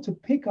be able to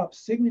pick up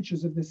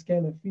signatures of the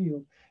scalar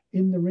field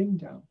in the ring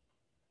down.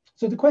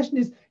 So the question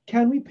is,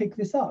 can we pick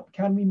this up?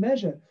 Can we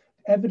measure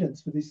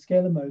evidence for these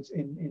scalar modes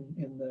in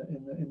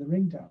the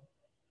ring down?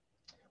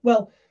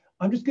 Well,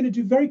 I'm just going to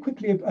do very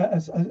quickly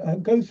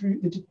go through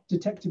the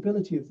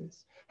detectability of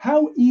this.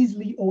 How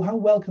easily or how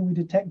well can we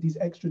detect these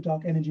extra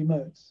dark energy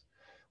modes?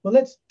 Well,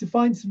 let's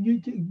define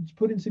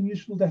put in some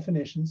useful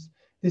definitions.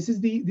 This is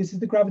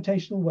the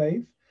gravitational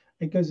wave.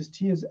 It goes as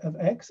t of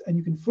x, and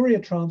you can Fourier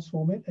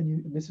transform it,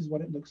 and this is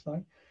what it looks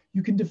like.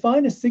 You can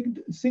define a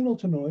signal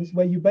to noise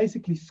where you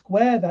basically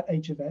square that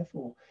h of f,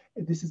 or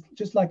this is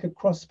just like a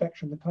cross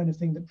spectrum, the kind of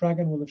thing that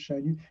Dragan will have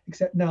shown you,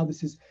 except now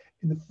this is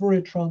in the Fourier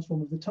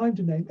transform of the time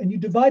domain, and you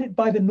divide it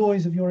by the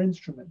noise of your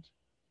instrument.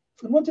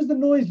 And what does the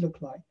noise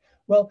look like?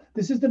 Well,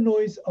 this is the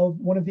noise of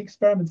one of the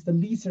experiments, the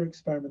LISA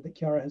experiment that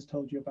Chiara has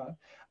told you about.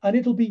 And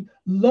it'll be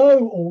low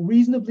or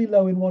reasonably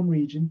low in one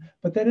region,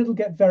 but then it'll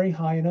get very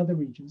high in other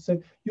regions.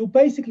 So you'll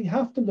basically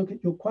have to look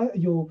at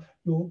your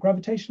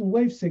gravitational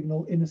wave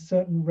signal in a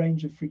certain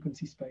range of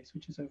frequency space,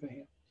 which is over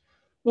here.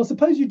 Well,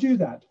 suppose you do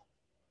that.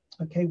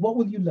 Okay, what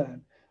will you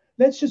learn?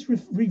 Let's just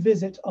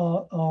revisit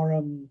our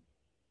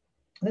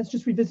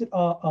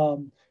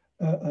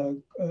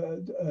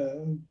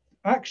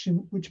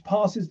action which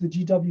passes the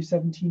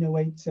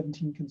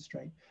GW1708-17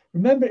 constraint.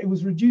 Remember, it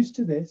was reduced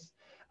to this.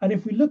 And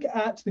if we look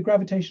at the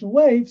gravitational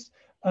waves,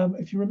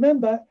 if you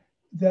remember,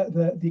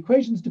 the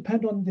equations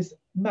depend on this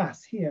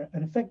mass here,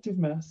 an effective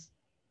mass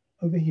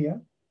over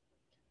here,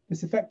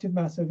 this effective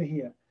mass over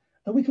here.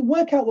 And we can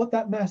work out what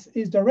that mass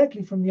is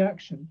directly from the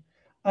action.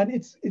 And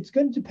it's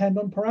going to depend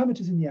on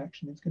parameters in the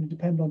action. It's going to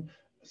depend on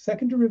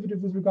second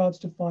derivative with regards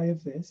to phi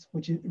of this,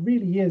 which it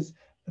really is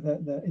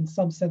in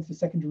some sense the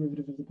second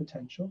derivative of the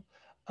potential.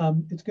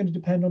 It's going to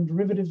depend on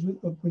derivatives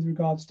with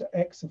regards to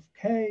x of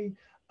k,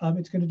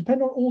 It's going to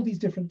depend on all these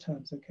different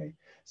terms, okay?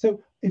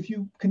 So if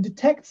you can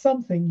detect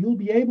something, you'll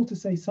be able to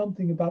say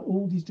something about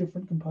all these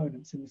different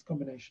components in this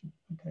combination,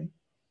 okay?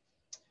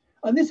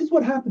 And this is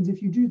what happens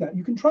if you do that.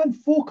 You can try and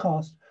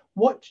forecast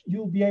what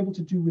you'll be able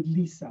to do with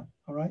LISA,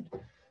 all right?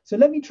 So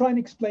let me try and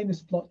explain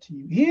this plot to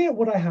you. Here,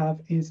 what I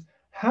have is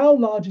how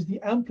large is the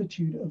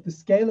amplitude of the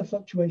scalar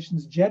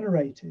fluctuations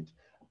generated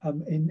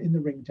in the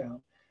ring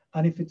down.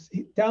 And if it's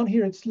down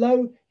here, it's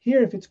low.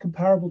 Here, if it's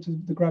comparable to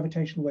the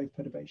gravitational wave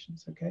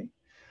perturbations, okay?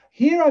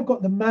 Here, I've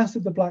got the mass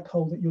of the black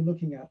hole that you're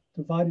looking at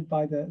divided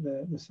by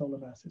the solar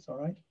masses, all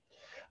right?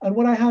 And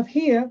what I have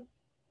here,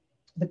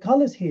 the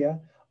colors here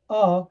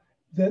are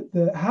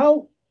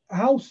how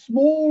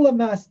small a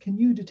mass can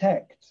you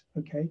detect,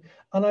 okay?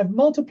 And I've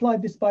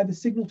multiplied this by the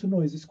signal to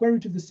noise, the square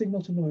root of the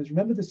signal to noise.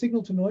 Remember, the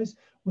signal to noise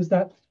was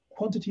that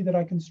quantity that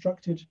I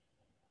constructed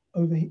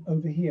over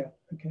here,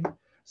 okay?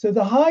 So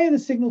the higher the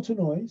signal to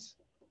noise,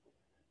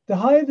 the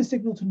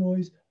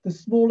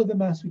smaller the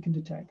mass we can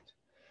detect.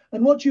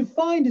 And what you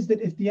find is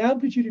that if the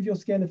amplitude of your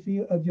scalar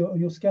field of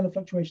your scalar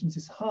fluctuations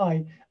is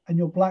high and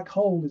your black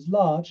hole is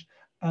large,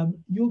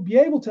 you'll be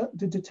able to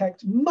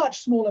detect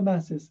much smaller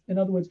masses. In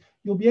other words,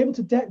 you'll be able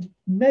to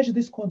measure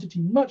this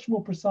quantity much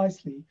more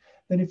precisely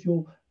than if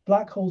your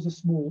black holes are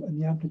small and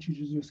the amplitude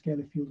of your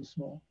scalar field is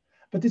small.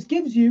 But this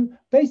gives you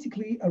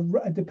basically,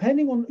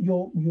 depending on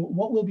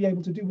what we'll be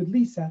able to do with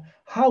LISA,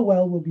 how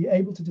well we'll be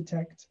able to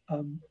detect,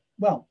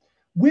 well,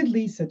 with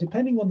LISA,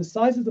 depending on the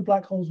size of the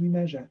black holes we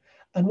measure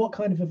and what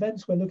kind of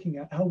events we're looking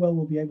at, how well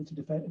we'll be able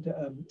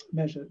to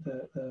measure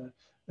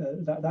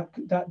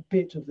that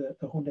bit of the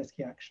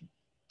Horndeski action,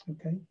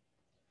 okay?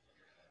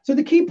 So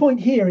the key point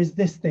here is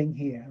this thing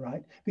here,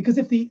 right? Because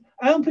if the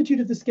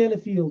amplitude of the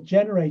scalar field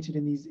generated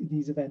in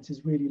these events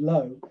is really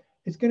low,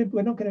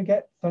 we're not going to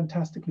get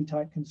fantastically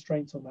tight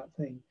constraints on that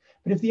thing.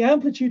 But if the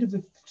amplitude of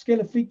the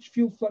scalar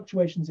field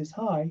fluctuations is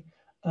high,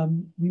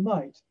 we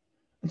might.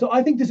 And so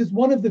I think this is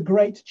one of the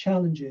great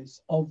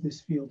challenges of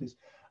this field is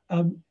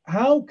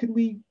how can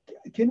we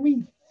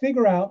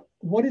figure out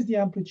what is the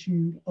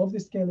amplitude of the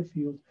scalar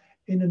field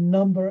in a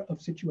number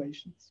of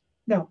situations.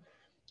 Now,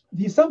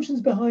 the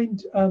assumptions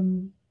behind,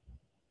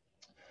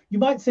 you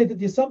might say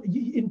that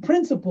in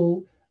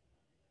principle,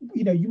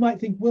 you might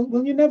think,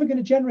 well, you're never going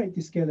to generate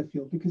this scalar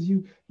field because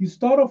you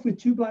start off with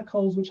two black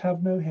holes which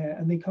have no hair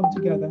and they come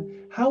together.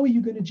 How are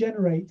you going to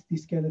generate the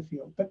scalar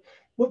field? But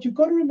what you've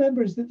got to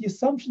remember is that the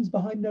assumptions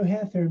behind no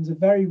hair theorems are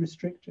very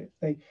restrictive.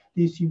 They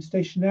assume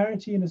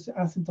stationarity and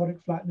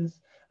asymptotic flatness,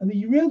 and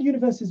the real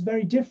universe is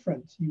very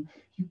different.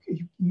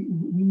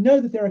 We know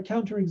that there are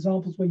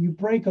counterexamples where you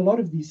break a lot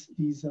of these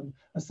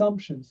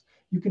assumptions.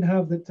 You can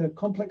have that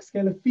complex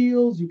scalar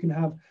fields. You can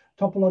have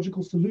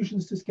topological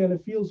solutions to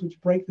scalar fields which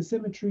break the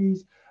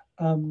symmetries.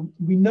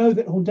 We know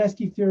that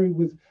Horndeski theory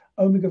with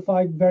omega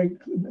phi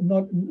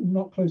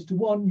not close to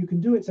 1, you can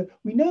do it. So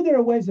we know there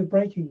are ways of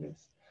breaking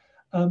this.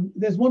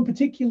 There's one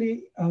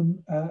particularly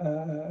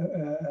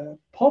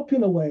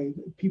popular way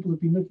that people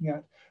have been looking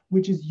at,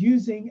 which is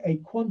using a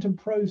quantum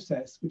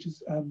process, which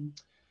is a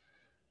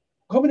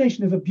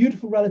combination of a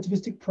beautiful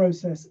relativistic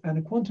process and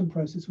a quantum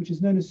process, which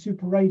is known as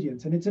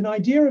superradiance. And it's an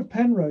idea of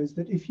Penrose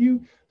that if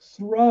you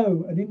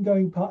throw an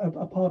ingoing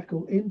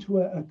particle into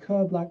a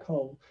Kerr black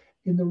hole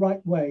in the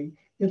right way,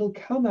 it'll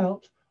come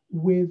out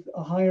with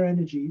a higher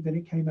energy than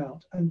it came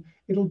out. And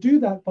it'll do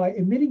that by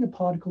emitting a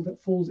particle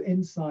that falls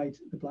inside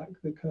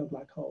the Kerr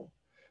black hole.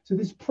 So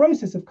this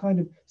process of kind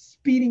of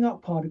speeding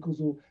up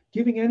particles or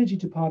giving energy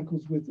to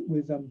particles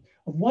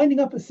of winding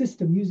up a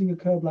system using a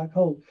Kerr black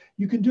hole,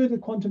 you can do it at the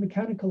quantum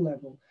mechanical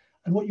level.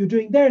 And what you're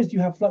doing there is you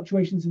have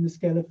fluctuations in the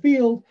scalar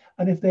field,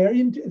 and if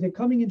they're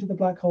coming into the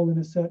black hole in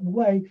a certain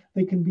way,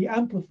 they can be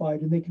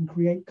amplified and they can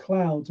create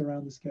clouds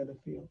around the scalar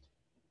field.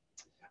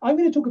 I'm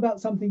going to talk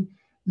about something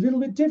a little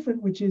bit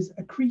different, which is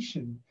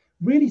accretion.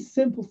 Really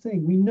simple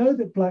thing. We know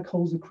that black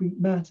holes accrete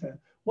matter.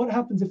 What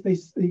happens if they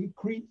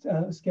accrete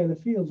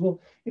scalar fields? Well,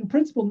 in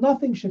principle,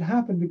 nothing should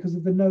happen because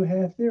of the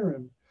no-hair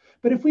theorem.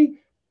 But if we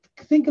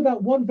think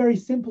about one very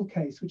simple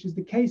case, which is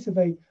the case of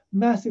a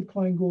massive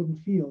Klein-Gordon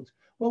field,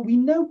 well, we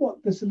know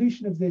what the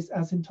solution of this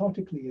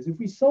asymptotically is. If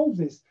we solve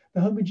this,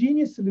 the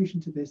homogeneous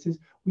solution to this is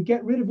we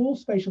get rid of all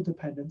spatial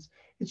dependence.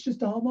 It's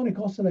just a harmonic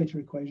oscillator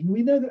equation.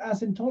 We know that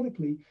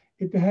asymptotically,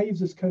 it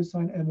behaves as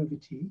cosine m over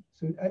t,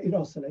 so it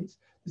oscillates.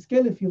 The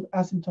scalar field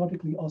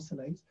asymptotically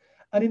oscillates.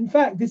 And in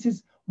fact, this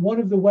is one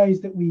of the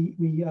ways that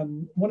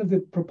one of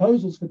the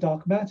proposals for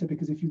dark matter,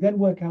 because if you then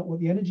work out what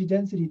the energy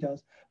density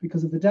does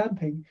because of the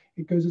damping,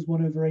 it goes as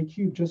 1 over a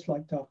cubed, just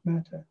like dark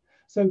matter.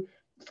 So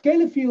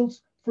scalar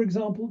fields, for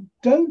example,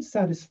 don't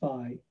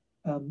satisfy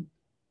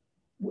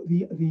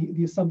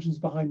the assumptions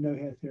behind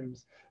no-hair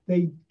theorems.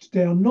 They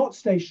are not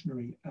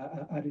stationary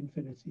at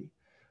infinity.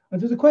 And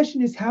so the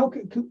question is, how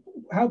do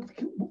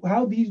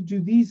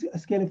these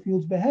scalar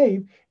fields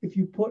behave if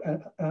you put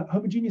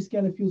homogeneous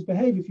scalar fields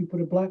behave if you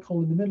put a black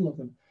hole in the middle of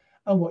them?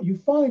 And what you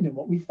find, and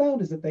what we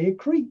found, is that they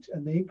accrete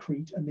and they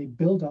accrete and they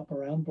build up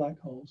around black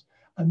holes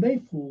and they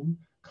form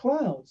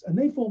clouds. And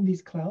they form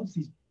these clouds,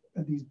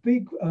 these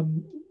big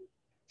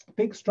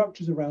big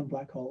structures around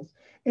black holes.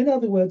 In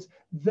other words,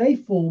 they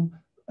form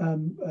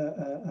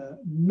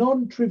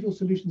non-trivial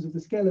solutions of the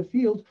scalar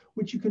field,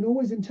 which you can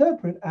always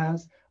interpret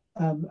as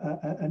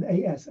an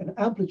AS, an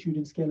amplitude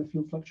in scalar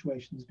field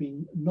fluctuations,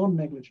 being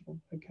non-negligible.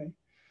 Okay,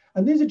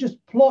 and these are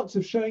just plots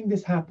of showing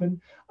this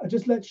happen.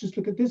 Let's just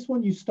look at this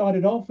one. You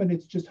started off and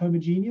it's just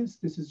homogeneous.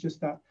 This is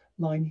just that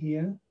line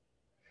here,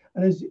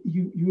 and as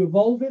you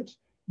evolve it,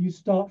 you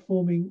start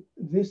forming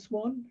this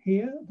one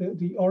here,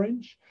 the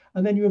orange,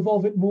 and then you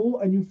evolve it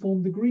more and you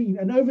form the green.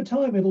 And over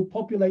time, it'll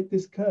populate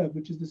this curve,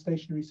 which is the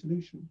stationary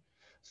solution.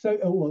 So,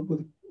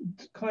 well,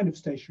 kind of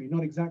stationary,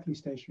 not exactly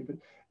stationary,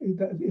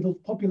 but it'll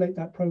populate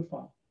that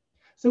profile.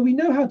 So we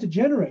know how to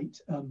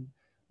generate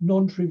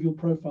non-trivial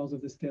profiles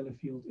of the scalar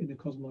field in a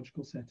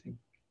cosmological setting.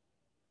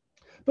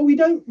 But we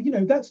don't,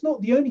 that's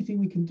not the only thing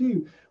we can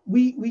do.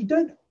 We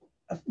don't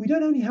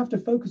only have to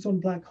focus on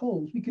black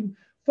holes. We can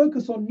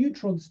focus on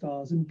neutron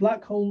stars and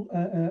black hole,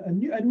 and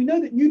we know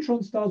that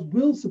neutron stars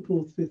will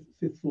support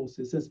fifth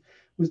forces, as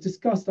was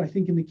discussed, I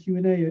think, in the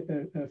Q&A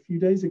a few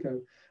days ago.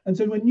 And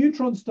so when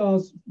neutron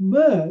stars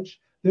merge,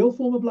 they'll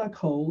form a black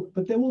hole,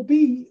 but there will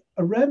be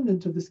a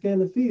remnant of the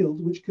scalar field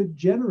which could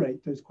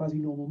generate those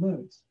quasi-normal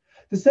modes.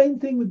 The same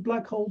thing with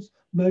black holes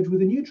merge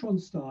with a neutron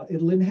star.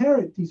 It'll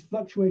inherit these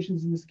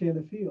fluctuations in the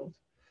scalar field.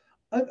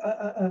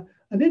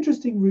 An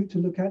interesting route to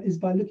look at is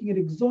by looking at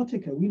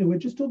exotica. We're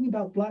just talking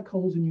about black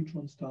holes and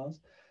neutron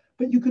stars,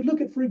 but you could look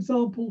at, for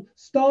example,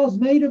 stars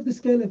made of the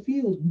scalar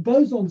field,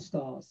 boson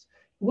stars.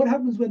 What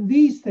happens when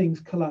these things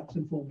collapse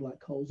and form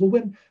black holes, or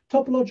when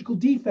topological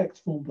defects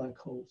form black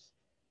holes?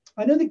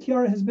 I know that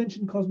Chiara has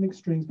mentioned cosmic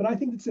strings, but I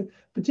think it's a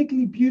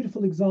particularly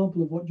beautiful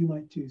example of what you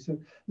might do. So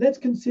let's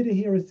consider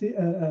here,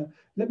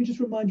 let me just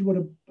remind you what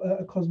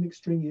a cosmic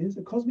string is.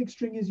 A cosmic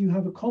string is you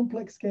have a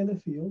complex scalar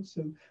field,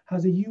 so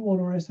has a U1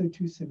 or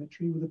SO2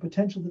 symmetry with a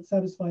potential that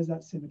satisfies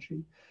that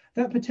symmetry.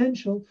 That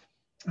potential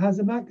has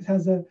an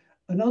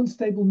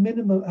unstable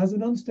minimum, has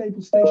an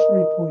unstable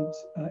stationary point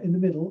in the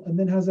middle, and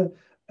then has a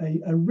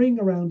ring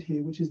around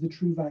here, which is the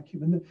true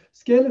vacuum. And the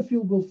scalar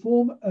field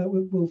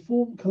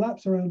will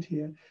collapse around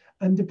here.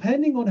 And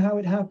depending on how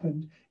it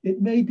happened,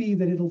 it may be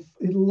that it'll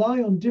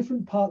lie on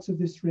different parts of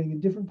this ring in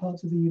different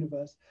parts of the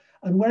universe.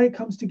 And where it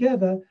comes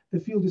together, the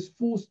field is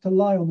forced to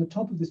lie on the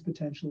top of this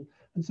potential.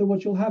 And so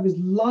what you'll have is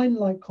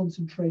line-like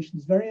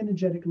concentrations, very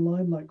energetic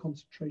line-like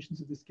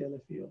concentrations of the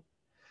scalar field.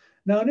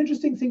 Now, an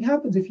interesting thing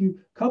happens if you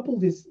couple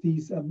these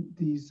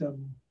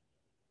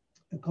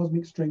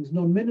cosmic strings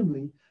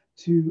non-minimally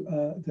to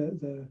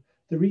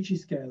the Ricci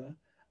scalar.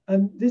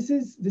 And this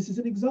is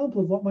an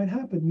example of what might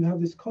happen. You have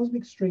this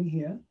cosmic string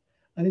here,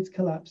 and it's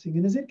collapsing.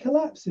 And as it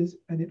collapses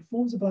and it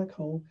forms a black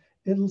hole,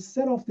 it'll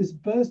set off this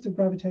burst of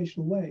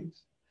gravitational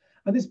waves.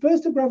 And this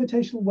burst of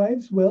gravitational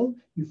waves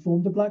you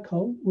formed a black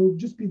hole, will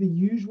just be the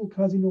usual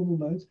quasi-normal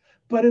modes,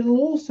 but it'll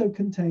also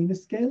contain a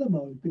scalar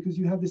mode because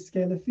you have this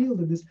scalar field,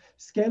 and this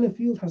scalar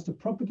field has to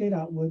propagate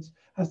outwards,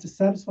 has to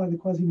satisfy the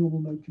quasi-normal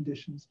mode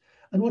conditions.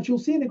 And what you'll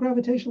see in a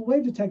gravitational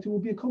wave detector will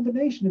be a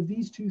combination of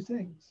these two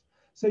things.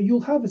 So you'll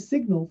have a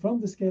signal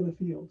from the scalar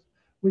field,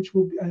 which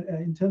will be,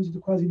 in terms of the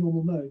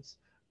quasi-normal modes,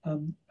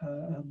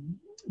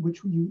 which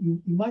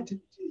you might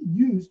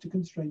use to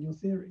constrain your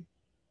theory.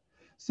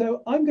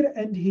 So I'm going to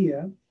end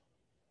here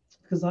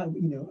because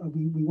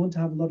we want to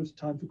have a lot of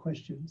time for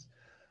questions.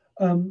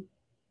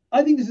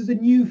 I think this is a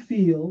new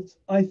field.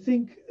 I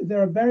think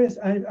there are various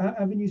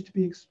avenues to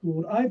be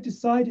explored. I've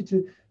decided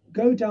to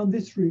go down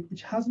this route,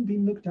 which hasn't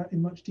been looked at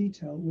in much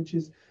detail, which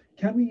is,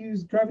 can we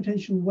use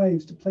gravitational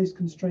waves to place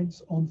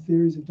constraints on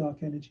theories of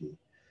dark energy?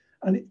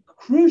 And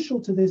crucial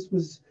to this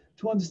was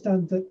to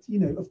understand that,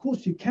 of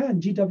course you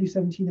can.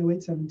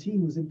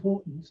 GW170817 was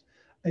important.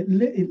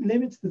 It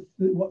limits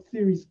what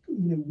theories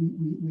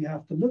we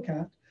have to look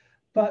at,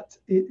 but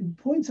it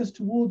points us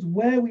towards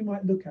where we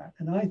might look at.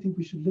 And I think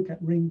we should look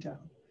at ring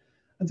down.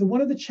 And so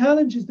one of the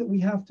challenges that we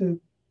have to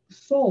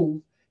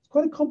solve, it's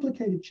quite a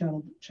complicated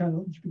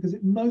challenge because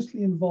it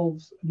mostly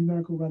involves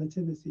numerical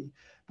relativity.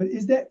 But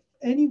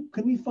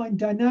can we find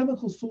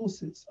dynamical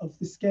sources of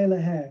the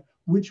scalar hair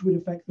which would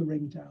affect the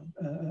ring down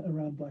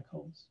around black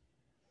holes?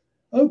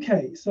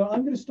 Okay, so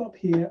I'm going to stop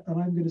here and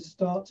I'm going to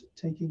start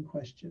taking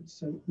questions.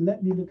 So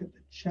let me look at the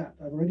chat.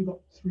 I've already got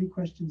 3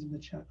 questions in the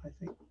chat, I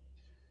think.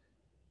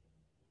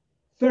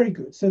 Very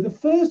good. So the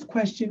first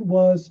question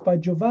was by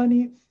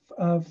Giovanni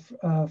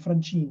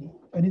Francini,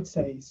 and it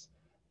says,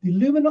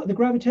 the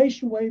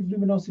gravitational wave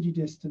luminosity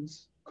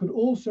distance could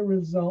also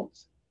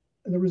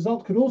the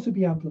result could also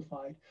be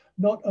amplified,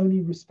 not only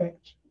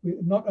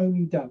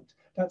damped.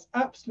 That's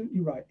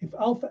absolutely right. If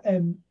alpha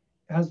m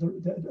has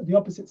the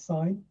opposite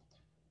sign,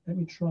 let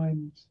me try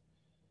and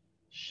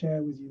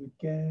share with you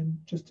again,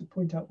 just to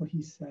point out what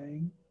he's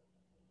saying.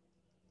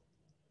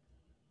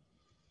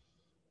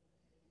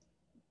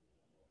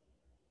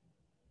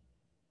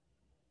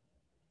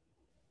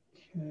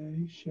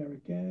 Okay, share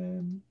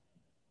again.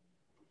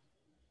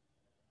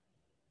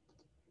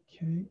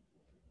 Okay,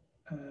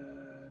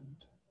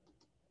 and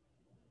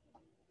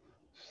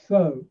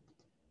so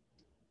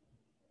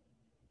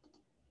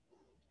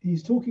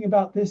he's talking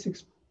about this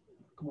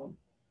come on.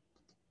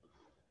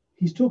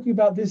 He's talking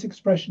about this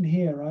expression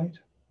here, right?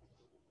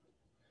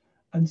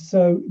 And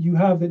so you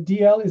have that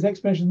DL is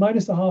exponential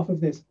minus a half of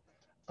this.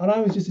 And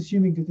I was just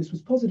assuming that this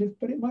was positive,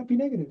 but it might be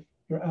negative.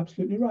 You're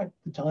absolutely right.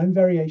 The time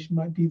variation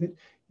might be that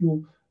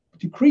you're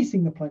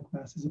decreasing the Planck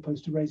mass as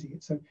opposed to raising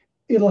it. So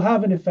it'll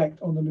have an effect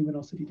on the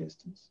luminosity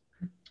distance.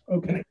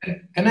 Okay.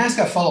 Can I ask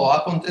a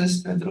follow-up on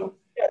this, Pedro?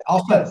 Yes.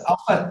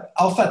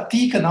 Alpha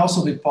T can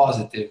also be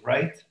positive,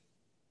 right?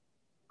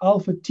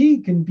 Alpha T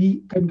can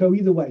go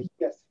either way.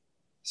 Yes.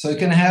 So you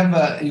can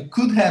have, you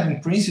could have in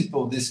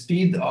principle the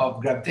speed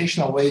of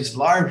gravitational waves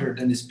larger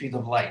than the speed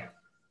of light.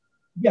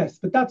 Yes,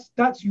 but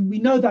we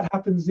know that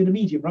happens in a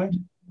medium, right?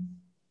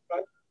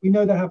 Right. We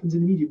know that happens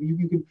in a medium.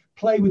 You can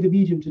play with a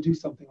medium to do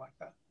something like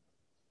that.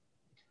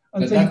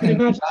 And so you can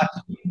imagine.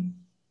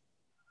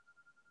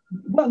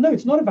 Well, no,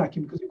 it's not a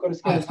vacuum because you've got a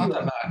scalar field.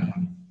 Not a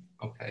vacuum.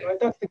 Okay. Right?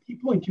 That's the key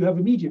point. You have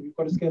a medium. You've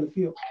got a scalar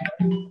field.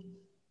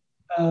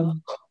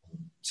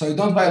 So you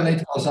don't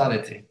violate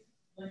causality.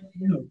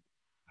 No.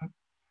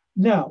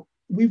 Now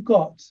we've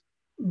got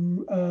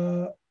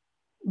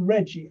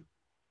Reggie.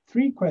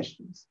 3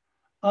 questions.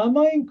 Am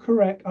I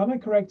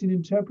correct in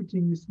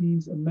interpreting this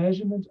means a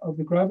measurement of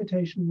the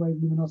gravitational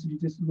wave luminosity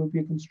distance will be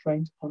a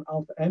constraint on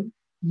alpha m?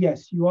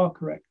 Yes, you are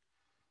correct.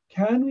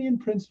 Can we in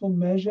principle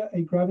measure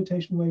a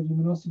gravitational wave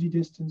luminosity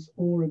distance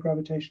or a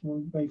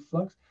gravitational wave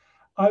flux?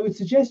 I would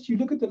suggest you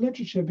look at the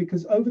literature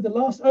because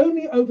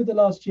only over the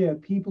last year,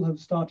 people have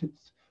started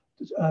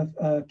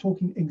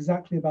talking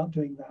exactly about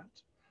doing that.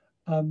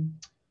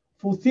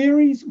 For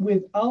theories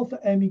with alpha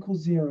m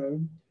equals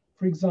 0,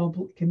 for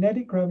example,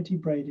 kinetic gravity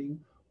braiding,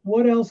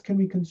 what else can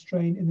we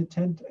constrain in the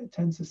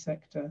tensor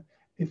sector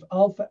if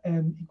alpha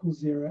m equals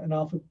 0 and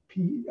alpha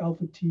t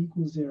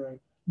equals 0?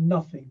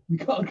 Nothing. We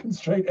can't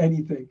constrain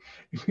anything.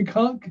 If we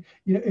can't,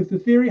 if the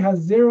theory has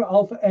 0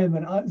 alpha m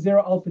and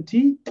 0 alpha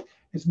t,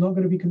 it's not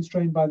going to be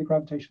constrained by the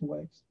gravitational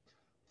waves.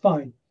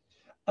 Fine.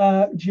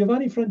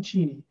 Giovanni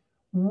Francini,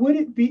 would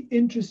it be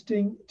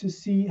interesting to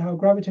see how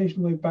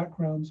gravitational wave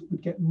backgrounds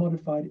would get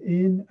modified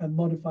in a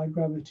modified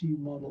gravity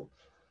model?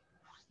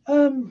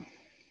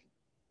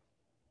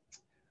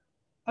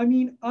 I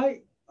mean,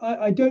 I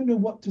don't know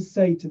what to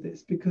say to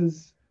this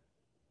because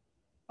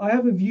I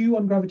have a view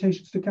on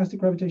stochastic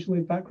gravitational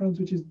wave backgrounds,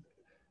 which is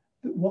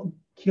that what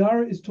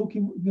Chiara is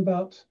talking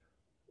about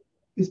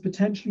is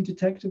potentially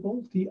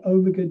detectable, the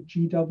omega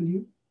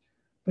GW.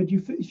 But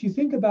if you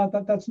think about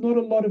that, that's not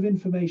a lot of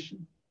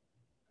information,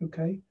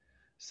 okay?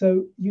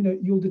 So,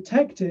 you'll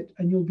detect it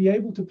and you'll be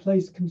able to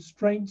place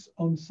constraints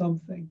on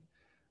something,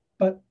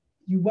 but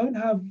you won't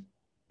have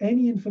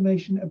any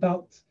information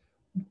about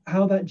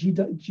how that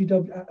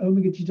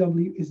omega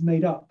GW is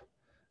made up.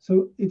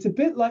 So it's a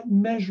bit like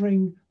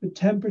measuring the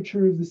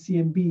temperature of the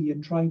CMB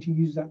and trying to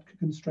use that to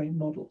constraint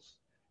models.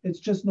 It's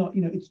just not,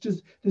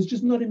 there's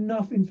just not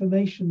enough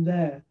information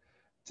there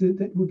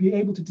that would be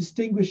able to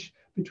distinguish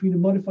between a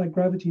modified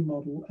gravity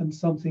model and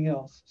something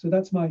else. So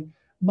that's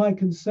my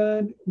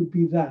concern would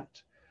be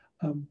that.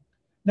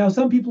 Now,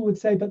 some people would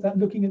say, but that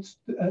looking at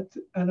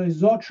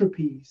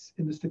anisotropies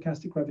in the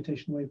stochastic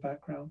gravitational wave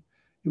background,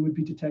 it would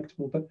be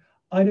detectable. But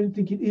I don't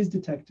think it is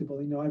detectable.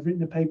 I've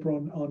written a paper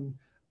on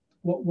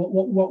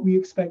what we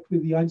expect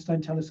with the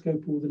Einstein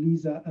telescope or the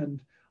LISA,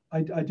 and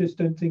I just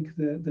don't think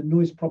the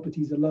noise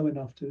properties are low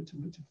enough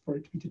for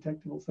it to be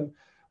detectable. So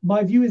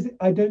my view is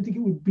I don't think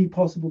it would be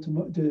possible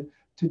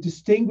to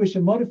distinguish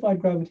a modified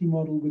gravity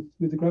model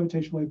with the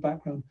gravitational wave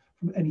background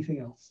from anything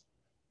else.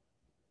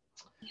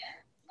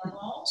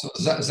 So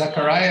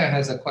Zachariah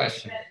has a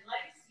question.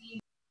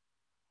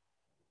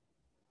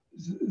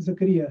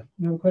 Zachariah,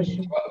 you have a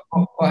question?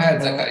 Go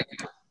ahead, Zachariah.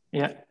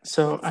 Yeah,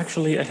 so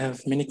actually I have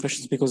many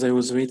questions because I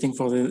was waiting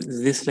for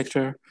this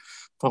lecture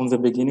from the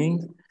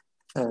beginning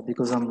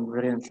because I'm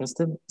very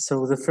interested.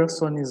 So the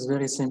first one is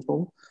very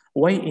simple.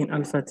 Why in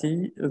alpha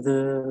t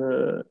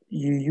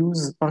you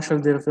use partial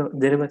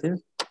derivative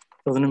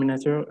for the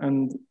numerator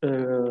and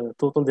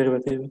total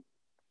derivative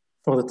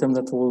for the term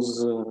that was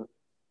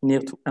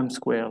near to m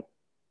squared?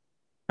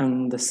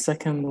 And the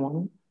second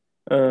one,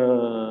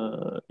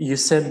 you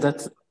said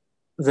that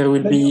there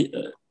will be...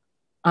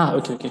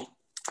 okay.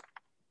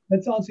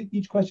 Let's answer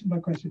each question by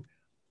question.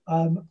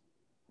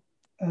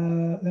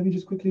 Let me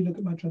just quickly look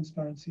at my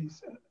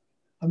transparencies.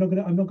 I'm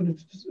not going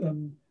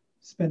to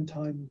spend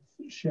time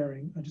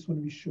sharing. I just want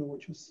to be sure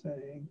what you're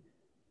saying.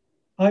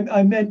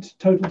 I meant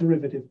total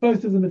derivative.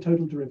 Both of them are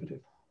total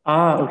derivative.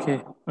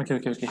 Okay.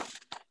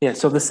 Yeah.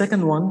 So the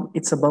second one,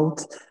 it's about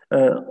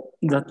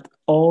that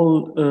all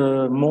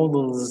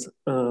models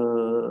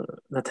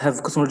that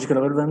have cosmological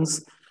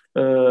relevance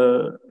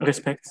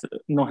respect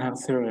no-harm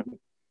theorem.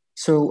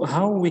 So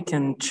how we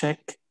can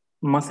check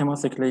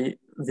mathematically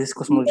this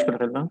cosmological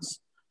relevance?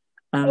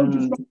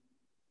 And just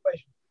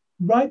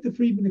write the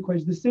Friedmann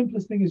equation. The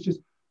simplest thing is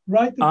just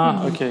write the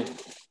Friedmann equation.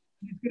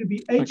 It's going to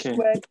be h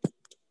squared,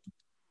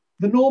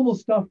 the normal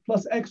stuff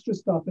plus extra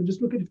stuff, and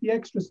just look at if the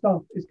extra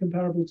stuff is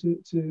comparable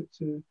to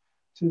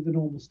the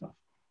normal stuff.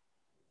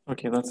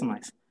 Okay, that's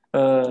nice.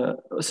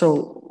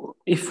 So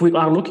if we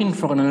are looking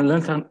for an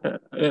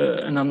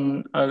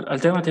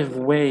alternative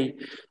way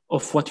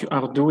of what you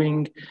are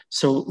doing,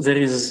 so there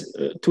is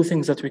two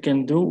things that we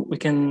can do. We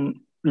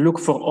can look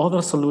for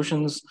other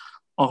solutions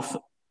of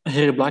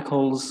hairy black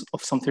holes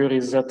of some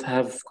theories that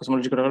have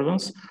cosmological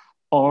relevance,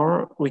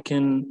 or we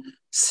can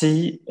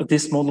see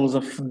these models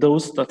of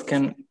those that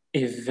can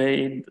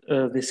evade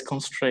this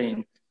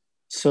constraint.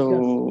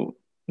 So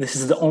this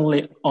is the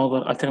only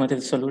other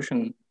alternative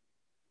solution.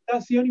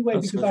 That's the only way,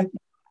 because I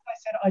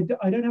said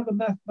I don't have a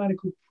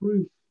mathematical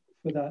proof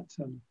for that,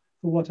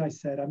 for what I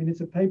said. I mean,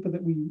 it's a paper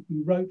that we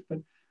wrote,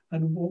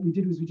 and what we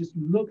did was we just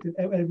looked at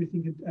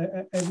everything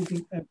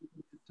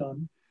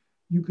done.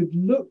 You could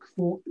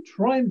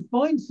try and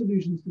find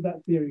solutions to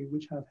that theory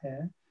which have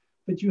hair,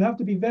 but you have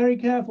to be very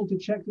careful to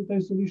check that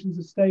those solutions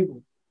are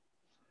stable,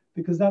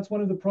 because that's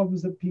one of the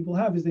problems that people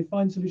have, is they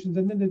find solutions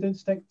and then they don't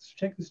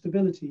check the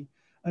stability.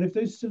 And if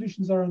those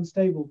solutions are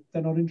unstable,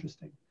 they're not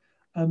interesting.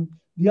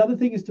 The other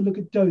thing is to look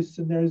at dose,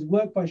 and there is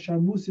work by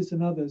Charmoussis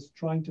and others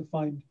trying to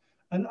find,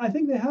 and I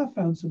think they have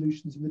found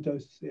solutions in the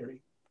dose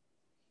theory.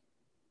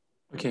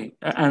 Okay,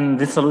 and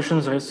these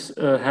solutions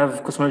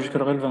have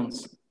cosmological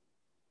relevance?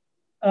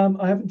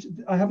 I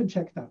haven't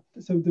checked that.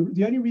 So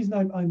the only reason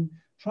I'm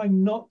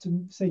trying not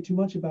to say too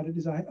much about it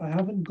is I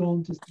haven't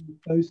gone to see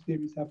if those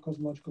theories have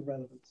cosmological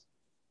relevance.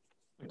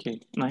 Okay,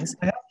 nice.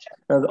 I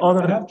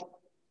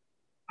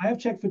have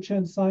checked for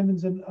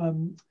Chern-Simons and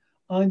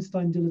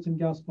Einstein, Dillert, and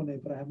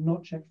Gauss-Bonnet, but I have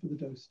not checked for the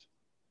dosed.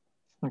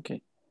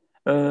 Okay.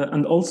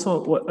 And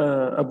also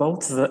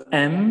about the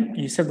M,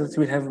 you said that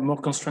we have more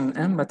constraint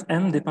M, but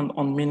M depend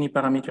on many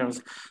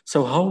parameters.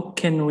 So how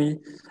can we,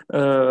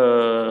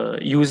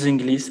 using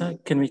Lisa,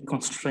 can we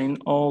constrain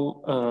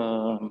all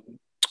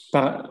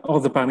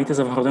the parameters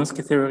of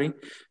Hordensky theory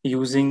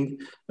using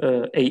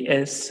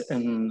AS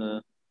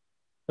and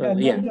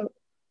No.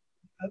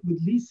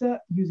 With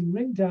Lisa, using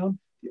ring down,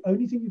 the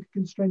only thing you can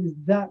constrain is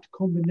that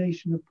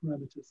combination of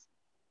parameters.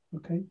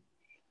 Okay,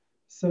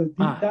 so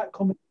that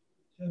combination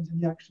of terms in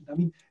the action. I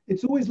mean,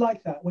 it's always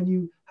like that. When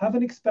you have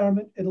an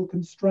experiment, it'll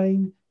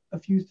constrain a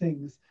few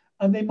things,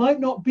 and they might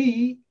not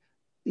be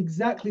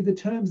exactly the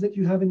terms that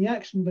you have in the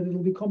action, but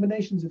it'll be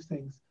combinations of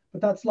things.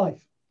 But that's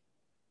life.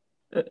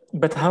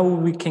 But how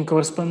we can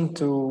correspond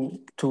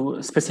to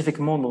a specific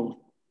model?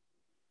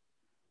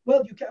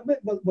 Well, you can.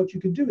 Well, what you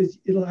can do is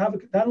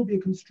that'll be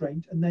a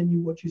constraint, and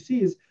then what you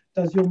see is,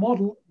 does your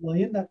model lie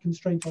in that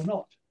constraint or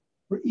not?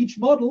 For each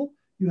model,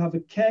 you have a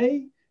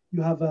K,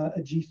 you have a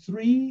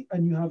G3,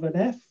 and you have an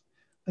F,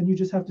 and you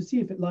just have to see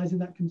if it lies in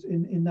that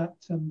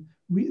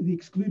the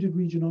excluded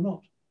region or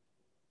not.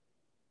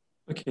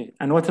 Okay,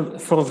 and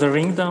what for the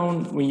ring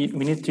down? We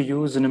need to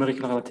use the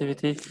numerical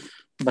relativity,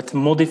 but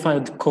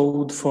modified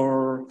code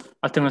for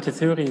alternative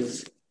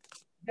theories.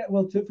 Yeah,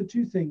 well, for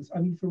two things. I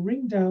mean, for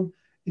ring down,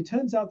 it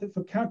turns out that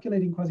for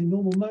calculating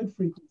quasi-normal mode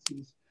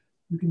frequencies,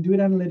 you can do it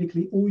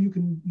analytically, or you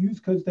can use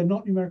codes. They're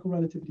not numerical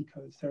relativity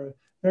codes. There are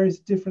various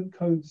different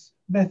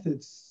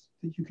methods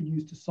that you can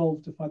use to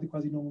find the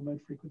quasi-normal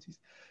mode frequencies.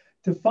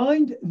 To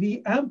find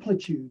the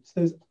amplitudes,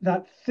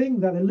 that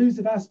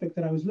elusive aspect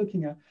that I was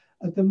looking at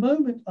the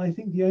moment, I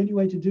think the only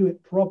way to do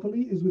it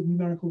properly is with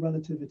numerical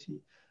relativity.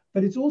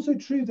 But it's also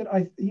true that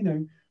I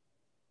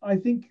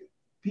think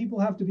people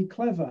have to be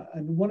clever.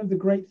 And one of the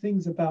great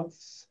things about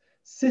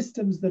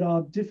systems that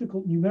are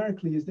difficult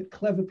numerically is that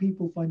clever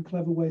people find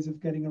clever ways of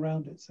getting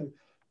around it. So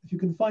if you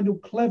can find a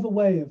clever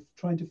way of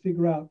trying to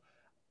figure out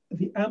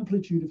the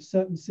amplitude of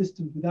certain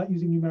systems without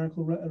using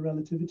numerical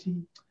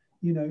relativity,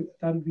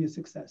 that would be a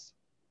success.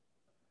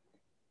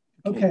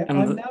 Okay,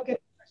 I'm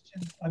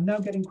now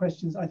getting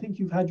questions. I think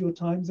you've had your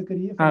time,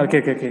 Zakaria.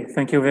 Okay.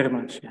 Thank you very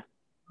much. Yeah,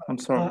 I'm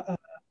sorry.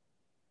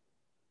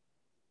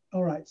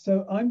 All right,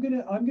 so I'm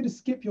gonna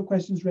skip your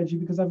questions, Reggie,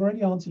 because I've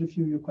already answered a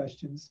few of your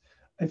questions.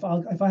 If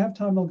I have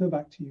time, I'll go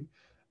back to you.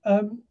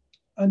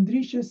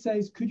 Andrisha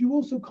says, could you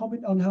also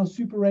comment on how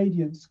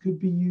superradiance could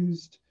be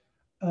used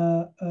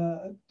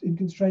in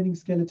constraining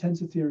scalar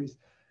tensor theories?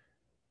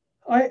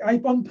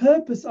 On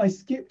purpose, I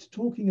skipped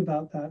talking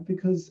about that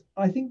because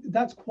I think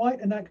that's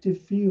quite an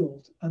active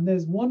field, and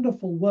there's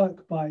wonderful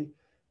work by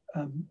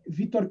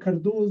Vitor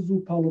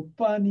Cardoso, Paulo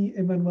Pani,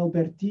 Emanuel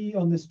Berti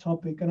on this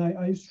topic, and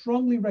I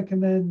strongly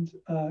recommend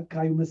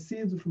Caio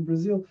Macedo from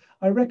Brazil.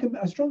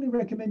 I strongly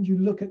recommend you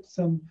look at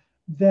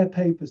their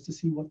papers to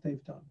see what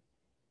they've done.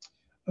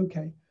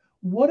 Okay,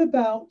 what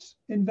about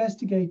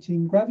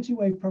investigating gravity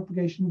wave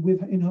propagation with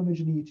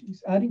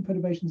inhomogeneities, adding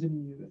perturbations in the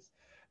universe?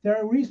 There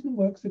are recent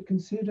works that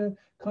consider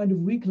kind of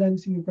weak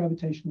lensing of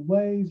gravitational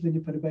waves,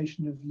 linear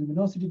perturbation of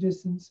luminosity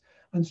distance,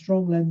 and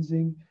strong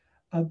lensing.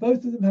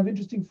 Both of them have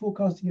interesting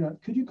forecasting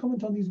out. Could you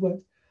comment on these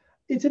works?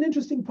 It's an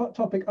interesting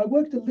topic. I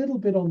worked a little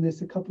bit on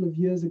this a couple of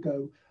years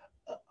ago.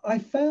 I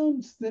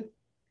found that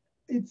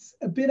it's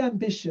a bit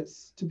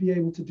ambitious to be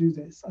able to do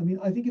this. I mean,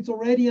 I think it's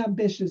already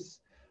ambitious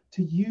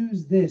to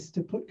use this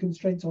to put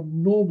constraints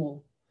on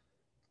normal,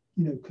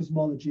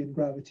 cosmology and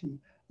gravity,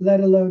 let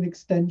alone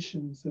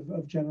extensions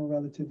of general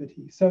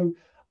relativity. So,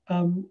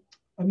 I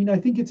mean, I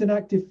think it's an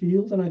active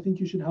field and I think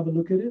you should have a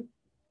look at it.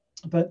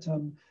 But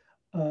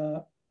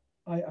I'd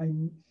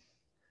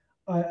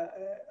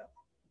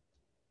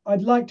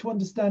like to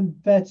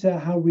understand better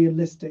how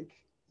realistic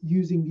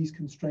using these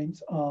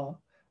constraints are.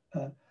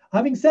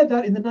 Having said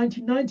that, in the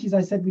 1990s,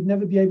 I said we'd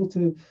never be able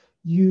to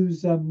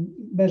use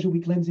measure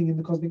weak lensing in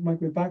the cosmic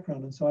microwave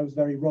background, and so I was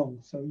very wrong.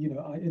 So, you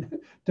know,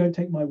 don't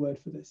take my word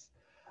for this.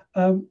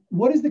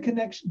 What is the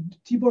connection?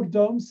 Tibor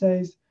Dome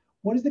says,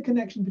 what is the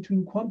connection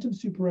between quantum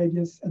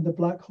superradius and the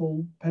black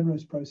hole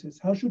Penrose process?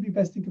 How should we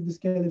best think of the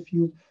scalar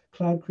field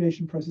cloud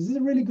creation process? This is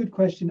a really good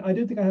question. I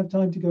don't think I have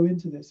time to go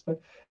into this,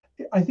 but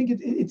I think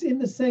it's in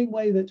the same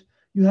way that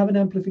you have an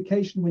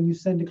amplification when you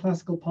send a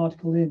classical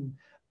particle in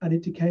and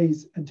it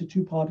decays into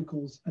two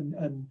particles,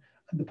 and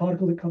the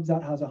particle that comes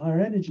out has a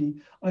higher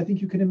energy. I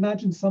think you can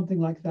imagine something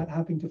like that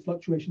happening to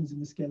fluctuations in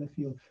the scalar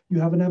field.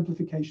 You have an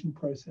amplification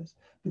process,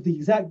 but the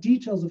exact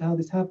details of how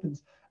this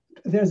happens,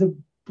 there's a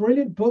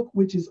brilliant book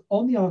which is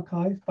on the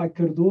archive by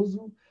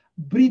Cardoso,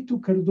 Brito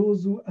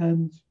Cardoso,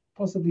 and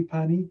possibly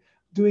Pani,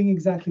 doing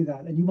exactly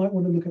that. And you might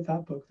want to look at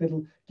that book.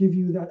 That'll give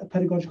you a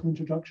pedagogical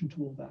introduction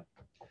to all that.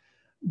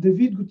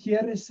 David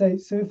Gutierrez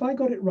says, so if I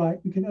got it right,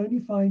 we can only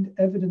find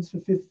evidence for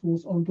fifth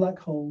force on black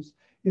holes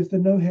if the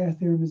no-hair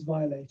theorem is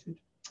violated.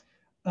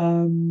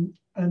 And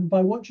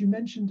by what you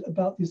mentioned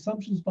about the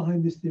assumptions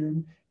behind this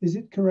theorem, is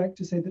it correct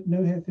to say that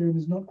no-hair theorem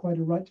is not quite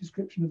a right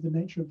description of the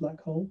nature of black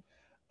hole?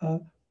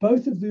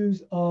 Both of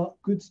those are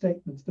good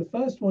statements. The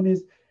first one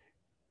is,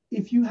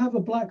 if you have a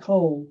black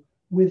hole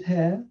with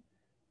hair,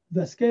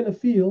 the scalar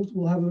field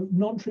will have a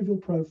non-trivial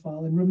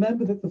profile. And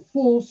remember that the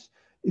force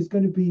is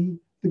going to be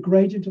the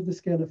gradient of the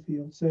scalar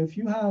field. So if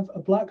you have a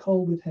black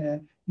hole with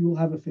hair, you will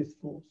have a fifth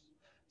force.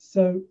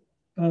 So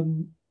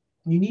you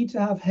need to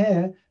have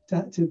hair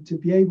to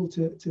be able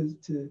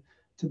to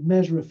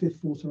measure a fifth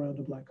force around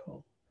a black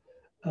hole.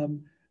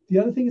 The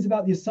other thing is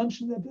about the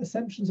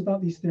assumptions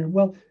about these theorems.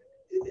 Well,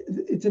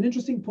 it's an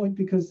interesting point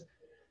because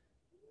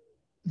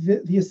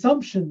the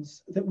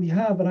assumptions that we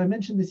have, and I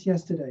mentioned this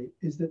yesterday,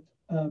 is that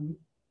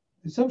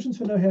the assumptions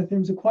for no-hair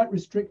theorems are quite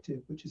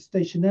restrictive, which is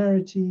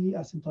stationarity,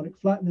 asymptotic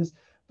flatness,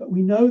 but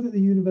we know that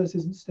the universe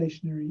isn't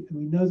stationary, and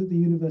we know that the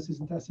universe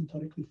isn't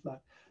asymptotically flat.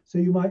 So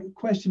you might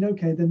question,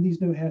 okay, then these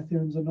no-hair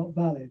theorems are not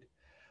valid.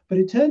 But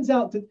it turns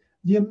out that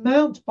the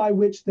amount by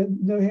which the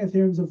no-hair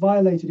theorems are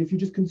violated, if you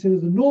just consider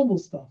the normal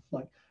stuff,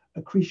 like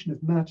accretion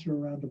of matter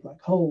around a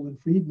black hole and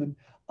Friedman,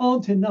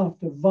 aren't enough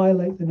to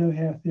violate the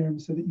no-hair theorem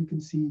so that you can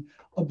see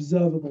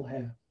observable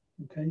hair,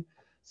 okay?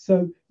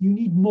 So you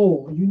need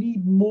more, you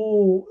need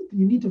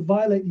to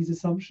violate these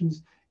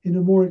assumptions in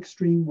a more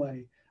extreme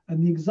way.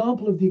 And the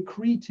example of the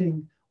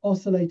accreting,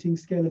 oscillating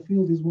scalar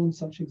field is one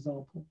such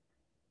example.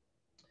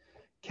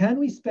 Can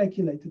we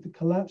speculate that the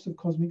collapse of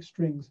cosmic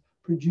strings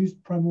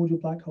produced primordial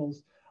black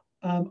holes?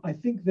 I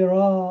think there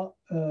have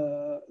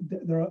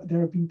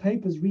been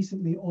papers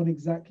recently on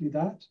exactly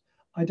that.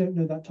 I don't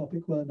know that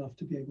topic well enough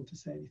to be able to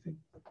say anything.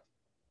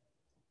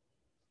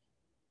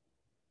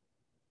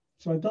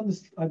 So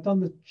I've done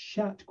the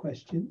chat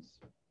questions.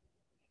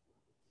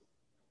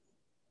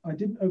 I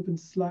didn't open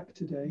Slack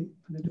today,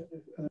 and I don't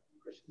know if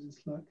questions in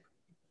Slack.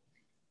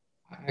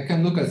 I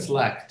can look at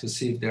Slack to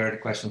see if there are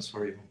questions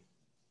for you.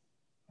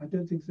 I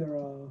don't think there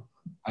are.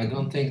 I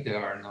don't think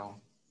there are,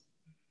 no.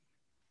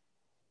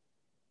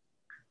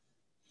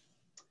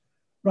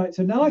 Right,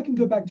 so now I can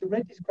go back to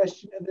Reggie's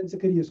question and then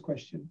Zakaria's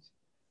questions.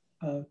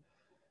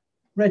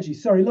 Reggie,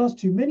 sorry, last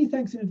two. Many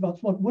thanks in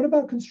advance. One, what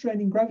about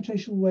constraining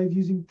gravitational wave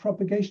using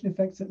propagation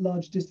effects at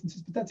large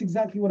distances? But that's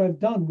exactly what I've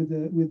done with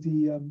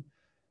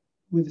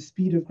the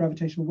speed of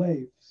gravitational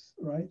waves,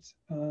 right?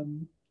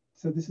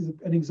 So this is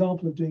an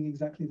example of doing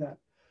exactly that.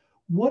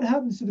 What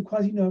happens to the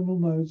quasi-normal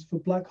modes for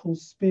black hole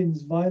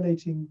spins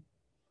violating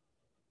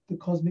the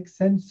cosmic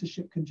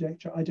censorship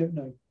conjecture? I don't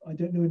know. I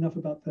don't know enough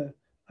about that.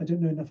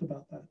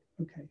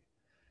 Okay.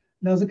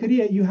 Now,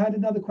 Zakaria, you had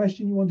another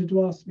question you wanted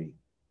to ask me.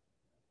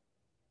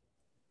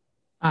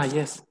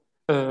 Yes.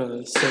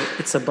 So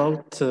it's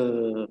about,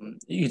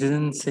 you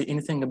didn't say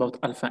anything about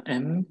alpha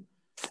M.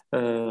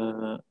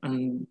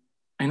 And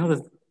I know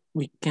that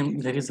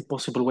there is a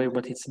possible way,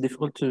 but it's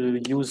difficult to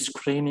use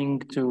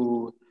screening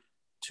to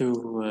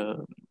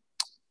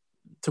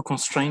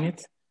constrain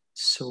it.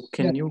 So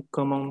can you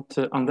comment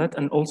on that?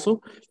 And also,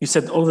 you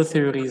said all the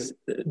theories.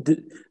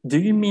 Do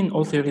you mean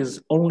all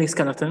theories only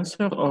scalar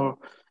tensor, or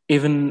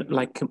even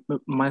like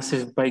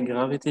massive by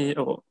gravity,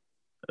 or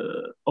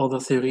other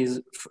theories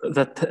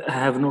that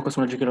have no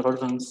cosmological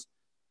relevance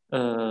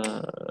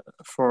and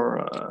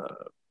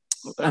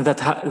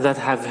that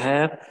have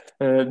hair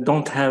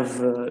don't have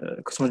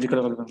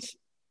cosmological relevance?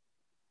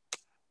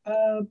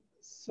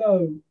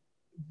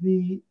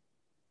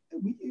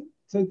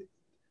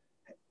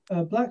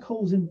 Black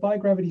holes in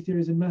bigravity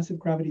theories and massive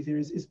gravity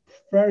theories is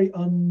very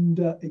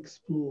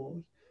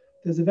underexplored.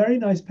 There's a very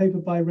nice paper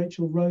by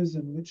Rachel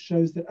Rosen which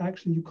shows that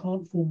actually you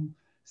can't form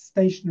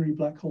stationary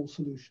black hole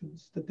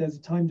solutions, that there's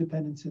a time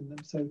dependence in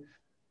them. So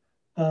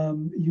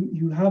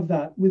you have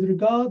that. With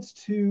regards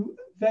to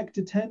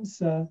vector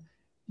tensor,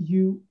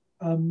 we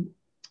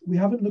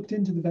haven't looked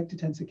into the vector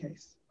tensor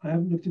case. I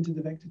haven't looked into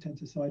the vector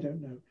tensor, so I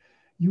don't know.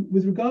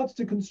 with regards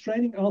to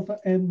constraining alpha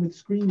m with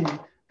screening,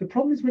 the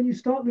problem is when you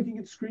start looking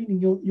at screening,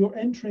 you're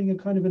entering a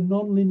kind of a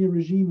non-linear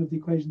regime of the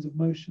equations of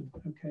motion,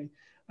 okay?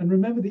 And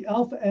remember, the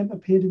alpha m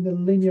appeared in the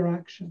linear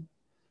action.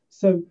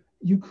 So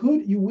you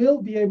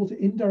will be able to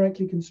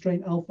indirectly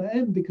constrain alpha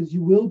m because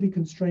you will be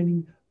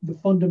constraining the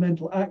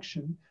fundamental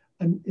action.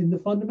 And in the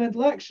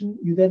fundamental action,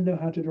 you then know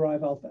how to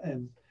derive alpha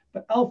m.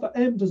 But alpha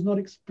m does not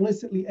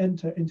explicitly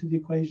enter into the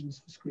equations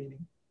for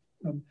screening.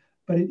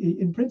 But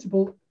in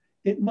principle,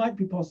 it might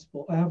be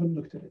possible. I haven't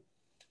looked at it.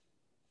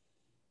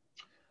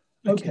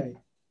 Okay.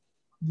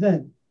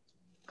 Then,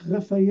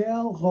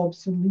 Raphael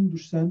Robson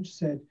Lindussanch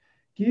said,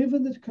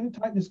 given the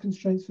tightness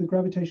constraints for the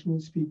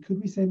gravitational speed,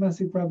 could we say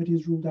massive gravity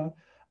is ruled out?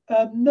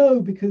 No,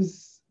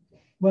 because,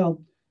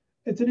 well,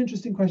 it's an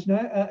interesting question.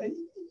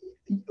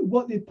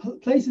 What it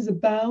places a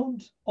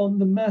bound on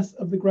the mass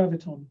of the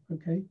graviton,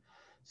 okay?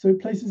 So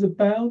it places a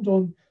bound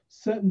on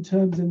certain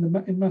terms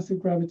in massive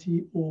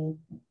gravity or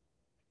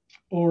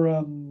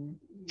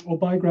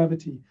by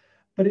gravity.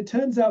 But it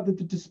turns out that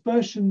the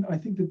dispersion, I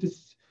think the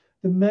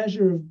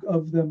measure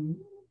of the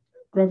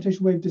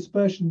gravitational wave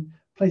dispersion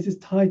places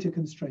tighter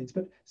constraints,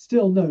 but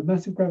still no,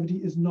 massive gravity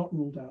is not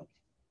ruled out.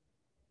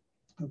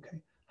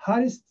 Okay,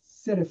 Haris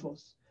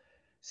Serefos.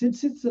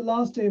 Since it's the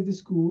last day of the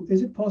school,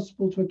 is it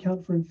possible to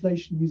account for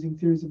inflation using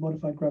theories of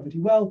modified gravity?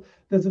 Well,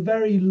 there's a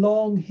very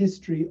long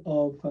history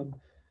of,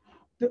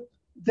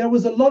 there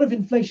was a lot of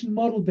inflation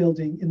model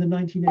building in the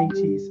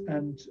 1980s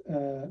and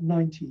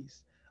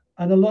 90s.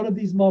 And a lot of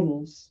these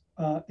models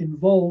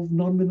involve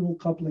non-minimal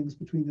couplings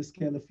between the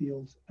scalar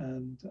field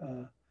and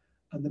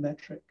the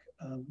metric.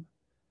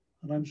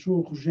 And I'm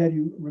sure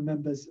Rogério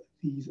remembers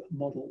these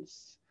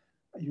models.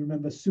 You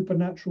remember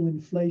supernatural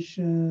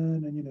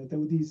inflation, and there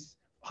were these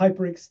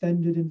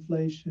hyper-extended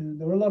inflation.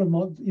 There were a lot of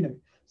models,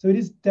 so it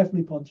is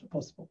definitely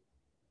possible.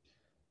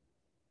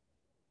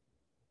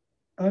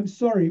 I'm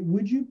sorry,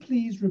 would you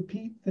please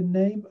repeat the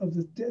name of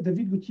the,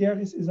 David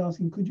Gutierrez is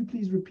asking, could you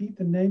please repeat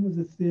the name of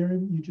the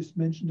theorem you just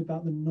mentioned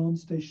about the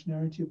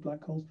non-stationarity of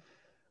black holes?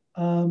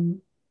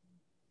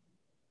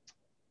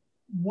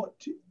 What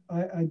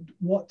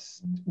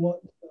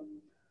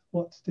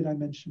did I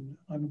mention?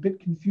 I'm a bit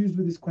confused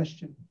with this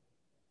question.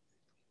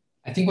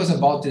 I think it was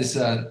about this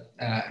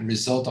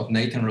result of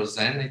Nathan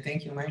Rosen, I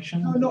think you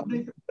mentioned. No, not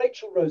Nathan,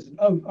 Rachel Rosen.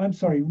 Oh, I'm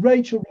sorry,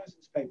 Rachel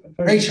Rosen's paper.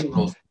 Rachel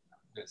Rosen.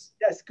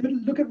 Yes,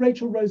 good. Look at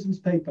Rachel Rosen's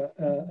paper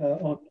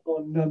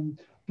on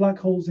black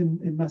holes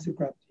in massive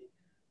gravity.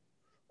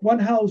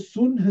 Guanhao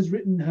Sun has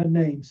written her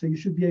name, so you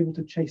should be able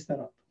to chase that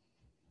up.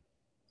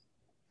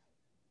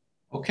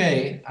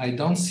 Okay, I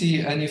don't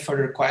see any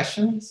further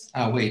questions.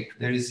 Wait,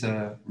 there is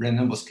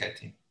Renan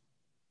Boschetti.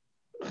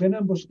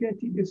 Renan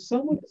Boschetti, if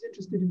someone is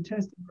interested in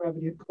testing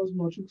gravity at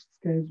cosmological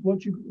scales, what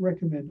do you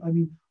recommend? I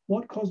mean,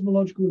 what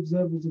cosmological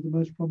observables are the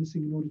most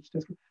promising in order to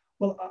test?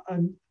 Well,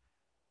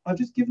 I've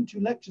just given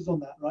 2 lectures on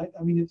that, right?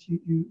 I mean, if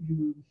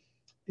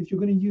you're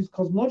going to use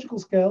cosmological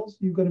scales,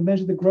 you've got to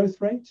measure the growth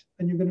rate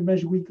and you're going to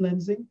measure weak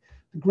lensing.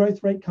 The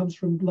growth rate comes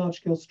from large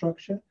scale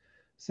structure.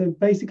 So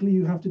basically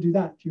you have to do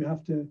that. You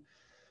have to,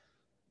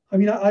 I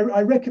mean,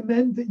 I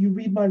recommend that you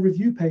read my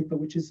review paper,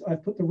 which is,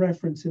 I've put the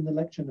reference in the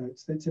lecture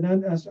notes. It's an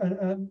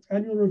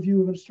annual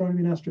review of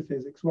astronomy and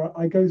astrophysics where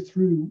I go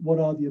through what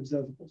are the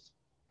observables.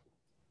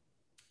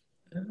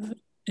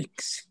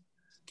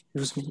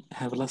 Excuse me, I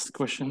have a last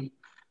question.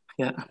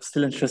 Yeah, I'm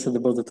still interested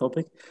about the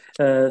topic.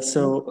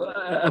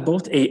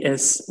 About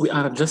AS, we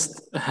are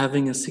just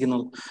having a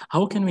signal.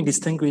 How can we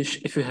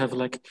distinguish if we have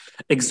like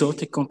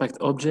exotic compact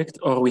object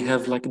or we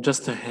have like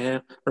just a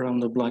hair around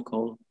the black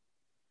hole?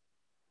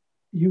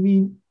 You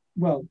mean,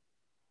 well,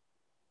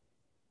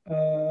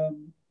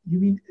 you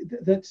mean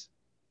that,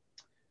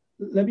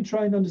 let me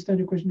try and understand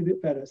your question a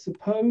bit better.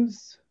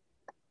 Suppose,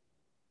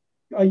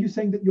 are you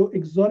saying that your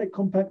exotic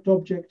compact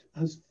object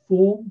has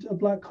formed a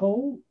black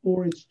hole,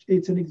 or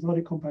it's an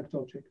exotic compact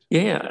object?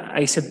 Yeah,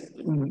 I said,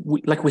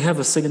 we have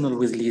a signal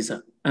with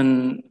Lisa,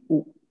 and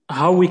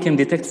how we can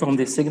detect from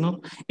this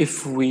signal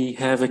if we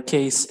have a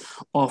case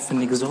of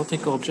an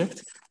exotic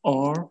object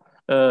or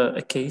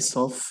a case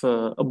of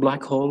a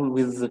black hole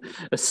with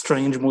a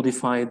strange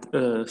modified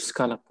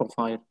scalar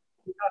profile.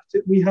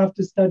 We have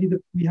to study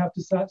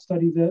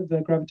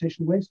the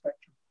gravitational wave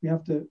spectrum. We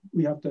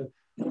have to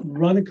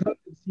run a code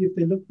and see if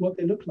what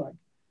they look like.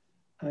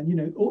 And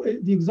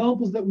the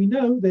examples that we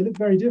know, they look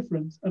very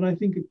different. And I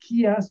think a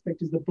key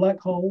aspect is the black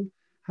hole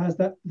has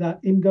that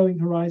ingoing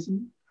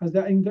horizon, has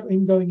that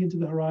ingoing into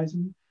the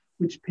horizon,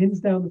 which pins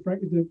down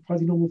the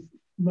quasi-normal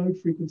mode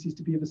frequencies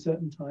to be of a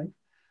certain type.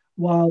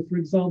 While, for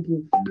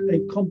example, a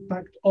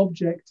compact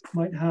object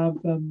might have,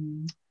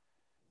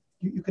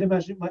 you can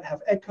imagine it might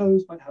have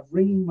echoes, might have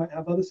ringing, might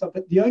have other stuff.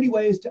 But the only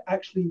way is to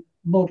actually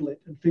model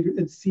it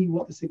and see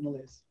what the signal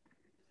is.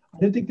 I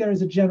don't think there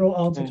is a general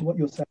answer to what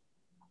you're saying.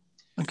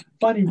 Okay.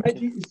 Finally,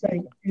 Reggie is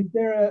saying, is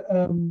there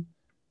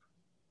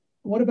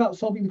what about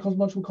solving the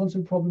cosmological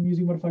constant problem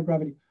using modified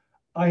gravity?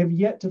 I have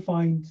yet to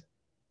find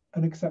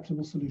an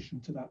acceptable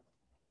solution to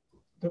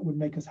that would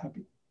make us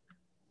happy.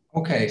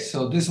 Okay,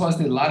 so this was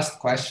the last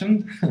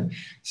question.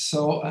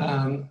 So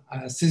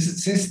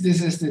since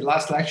this is the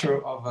last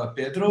lecture of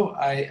Pedro,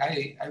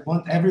 I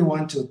want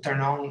everyone to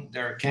turn on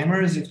their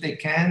cameras if they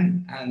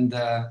can, and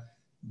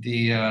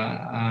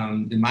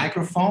the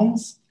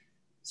microphones.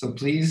 So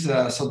please,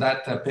 so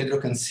that Pedro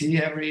can see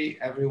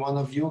every one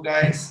of you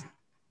guys.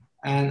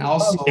 And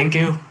also, thank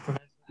you.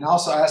 And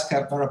also ask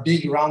for a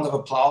big round of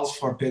applause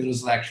for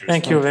Pedro's lectures.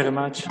 Thank you very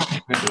much.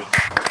 Pedro.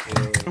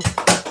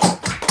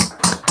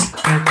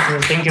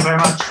 Thank you very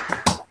much.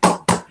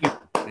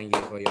 Thank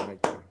you for your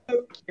lecture.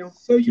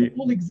 So you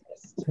all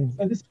exist.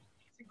 So this,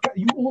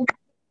 you all,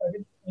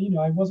 you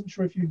know, I wasn't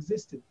sure if you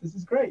existed. This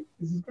is great.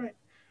 This is great.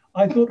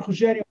 I thought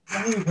Rogério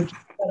had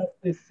just set up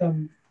this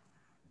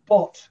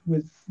bot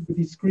with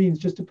these screens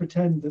just to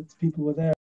pretend that people were there.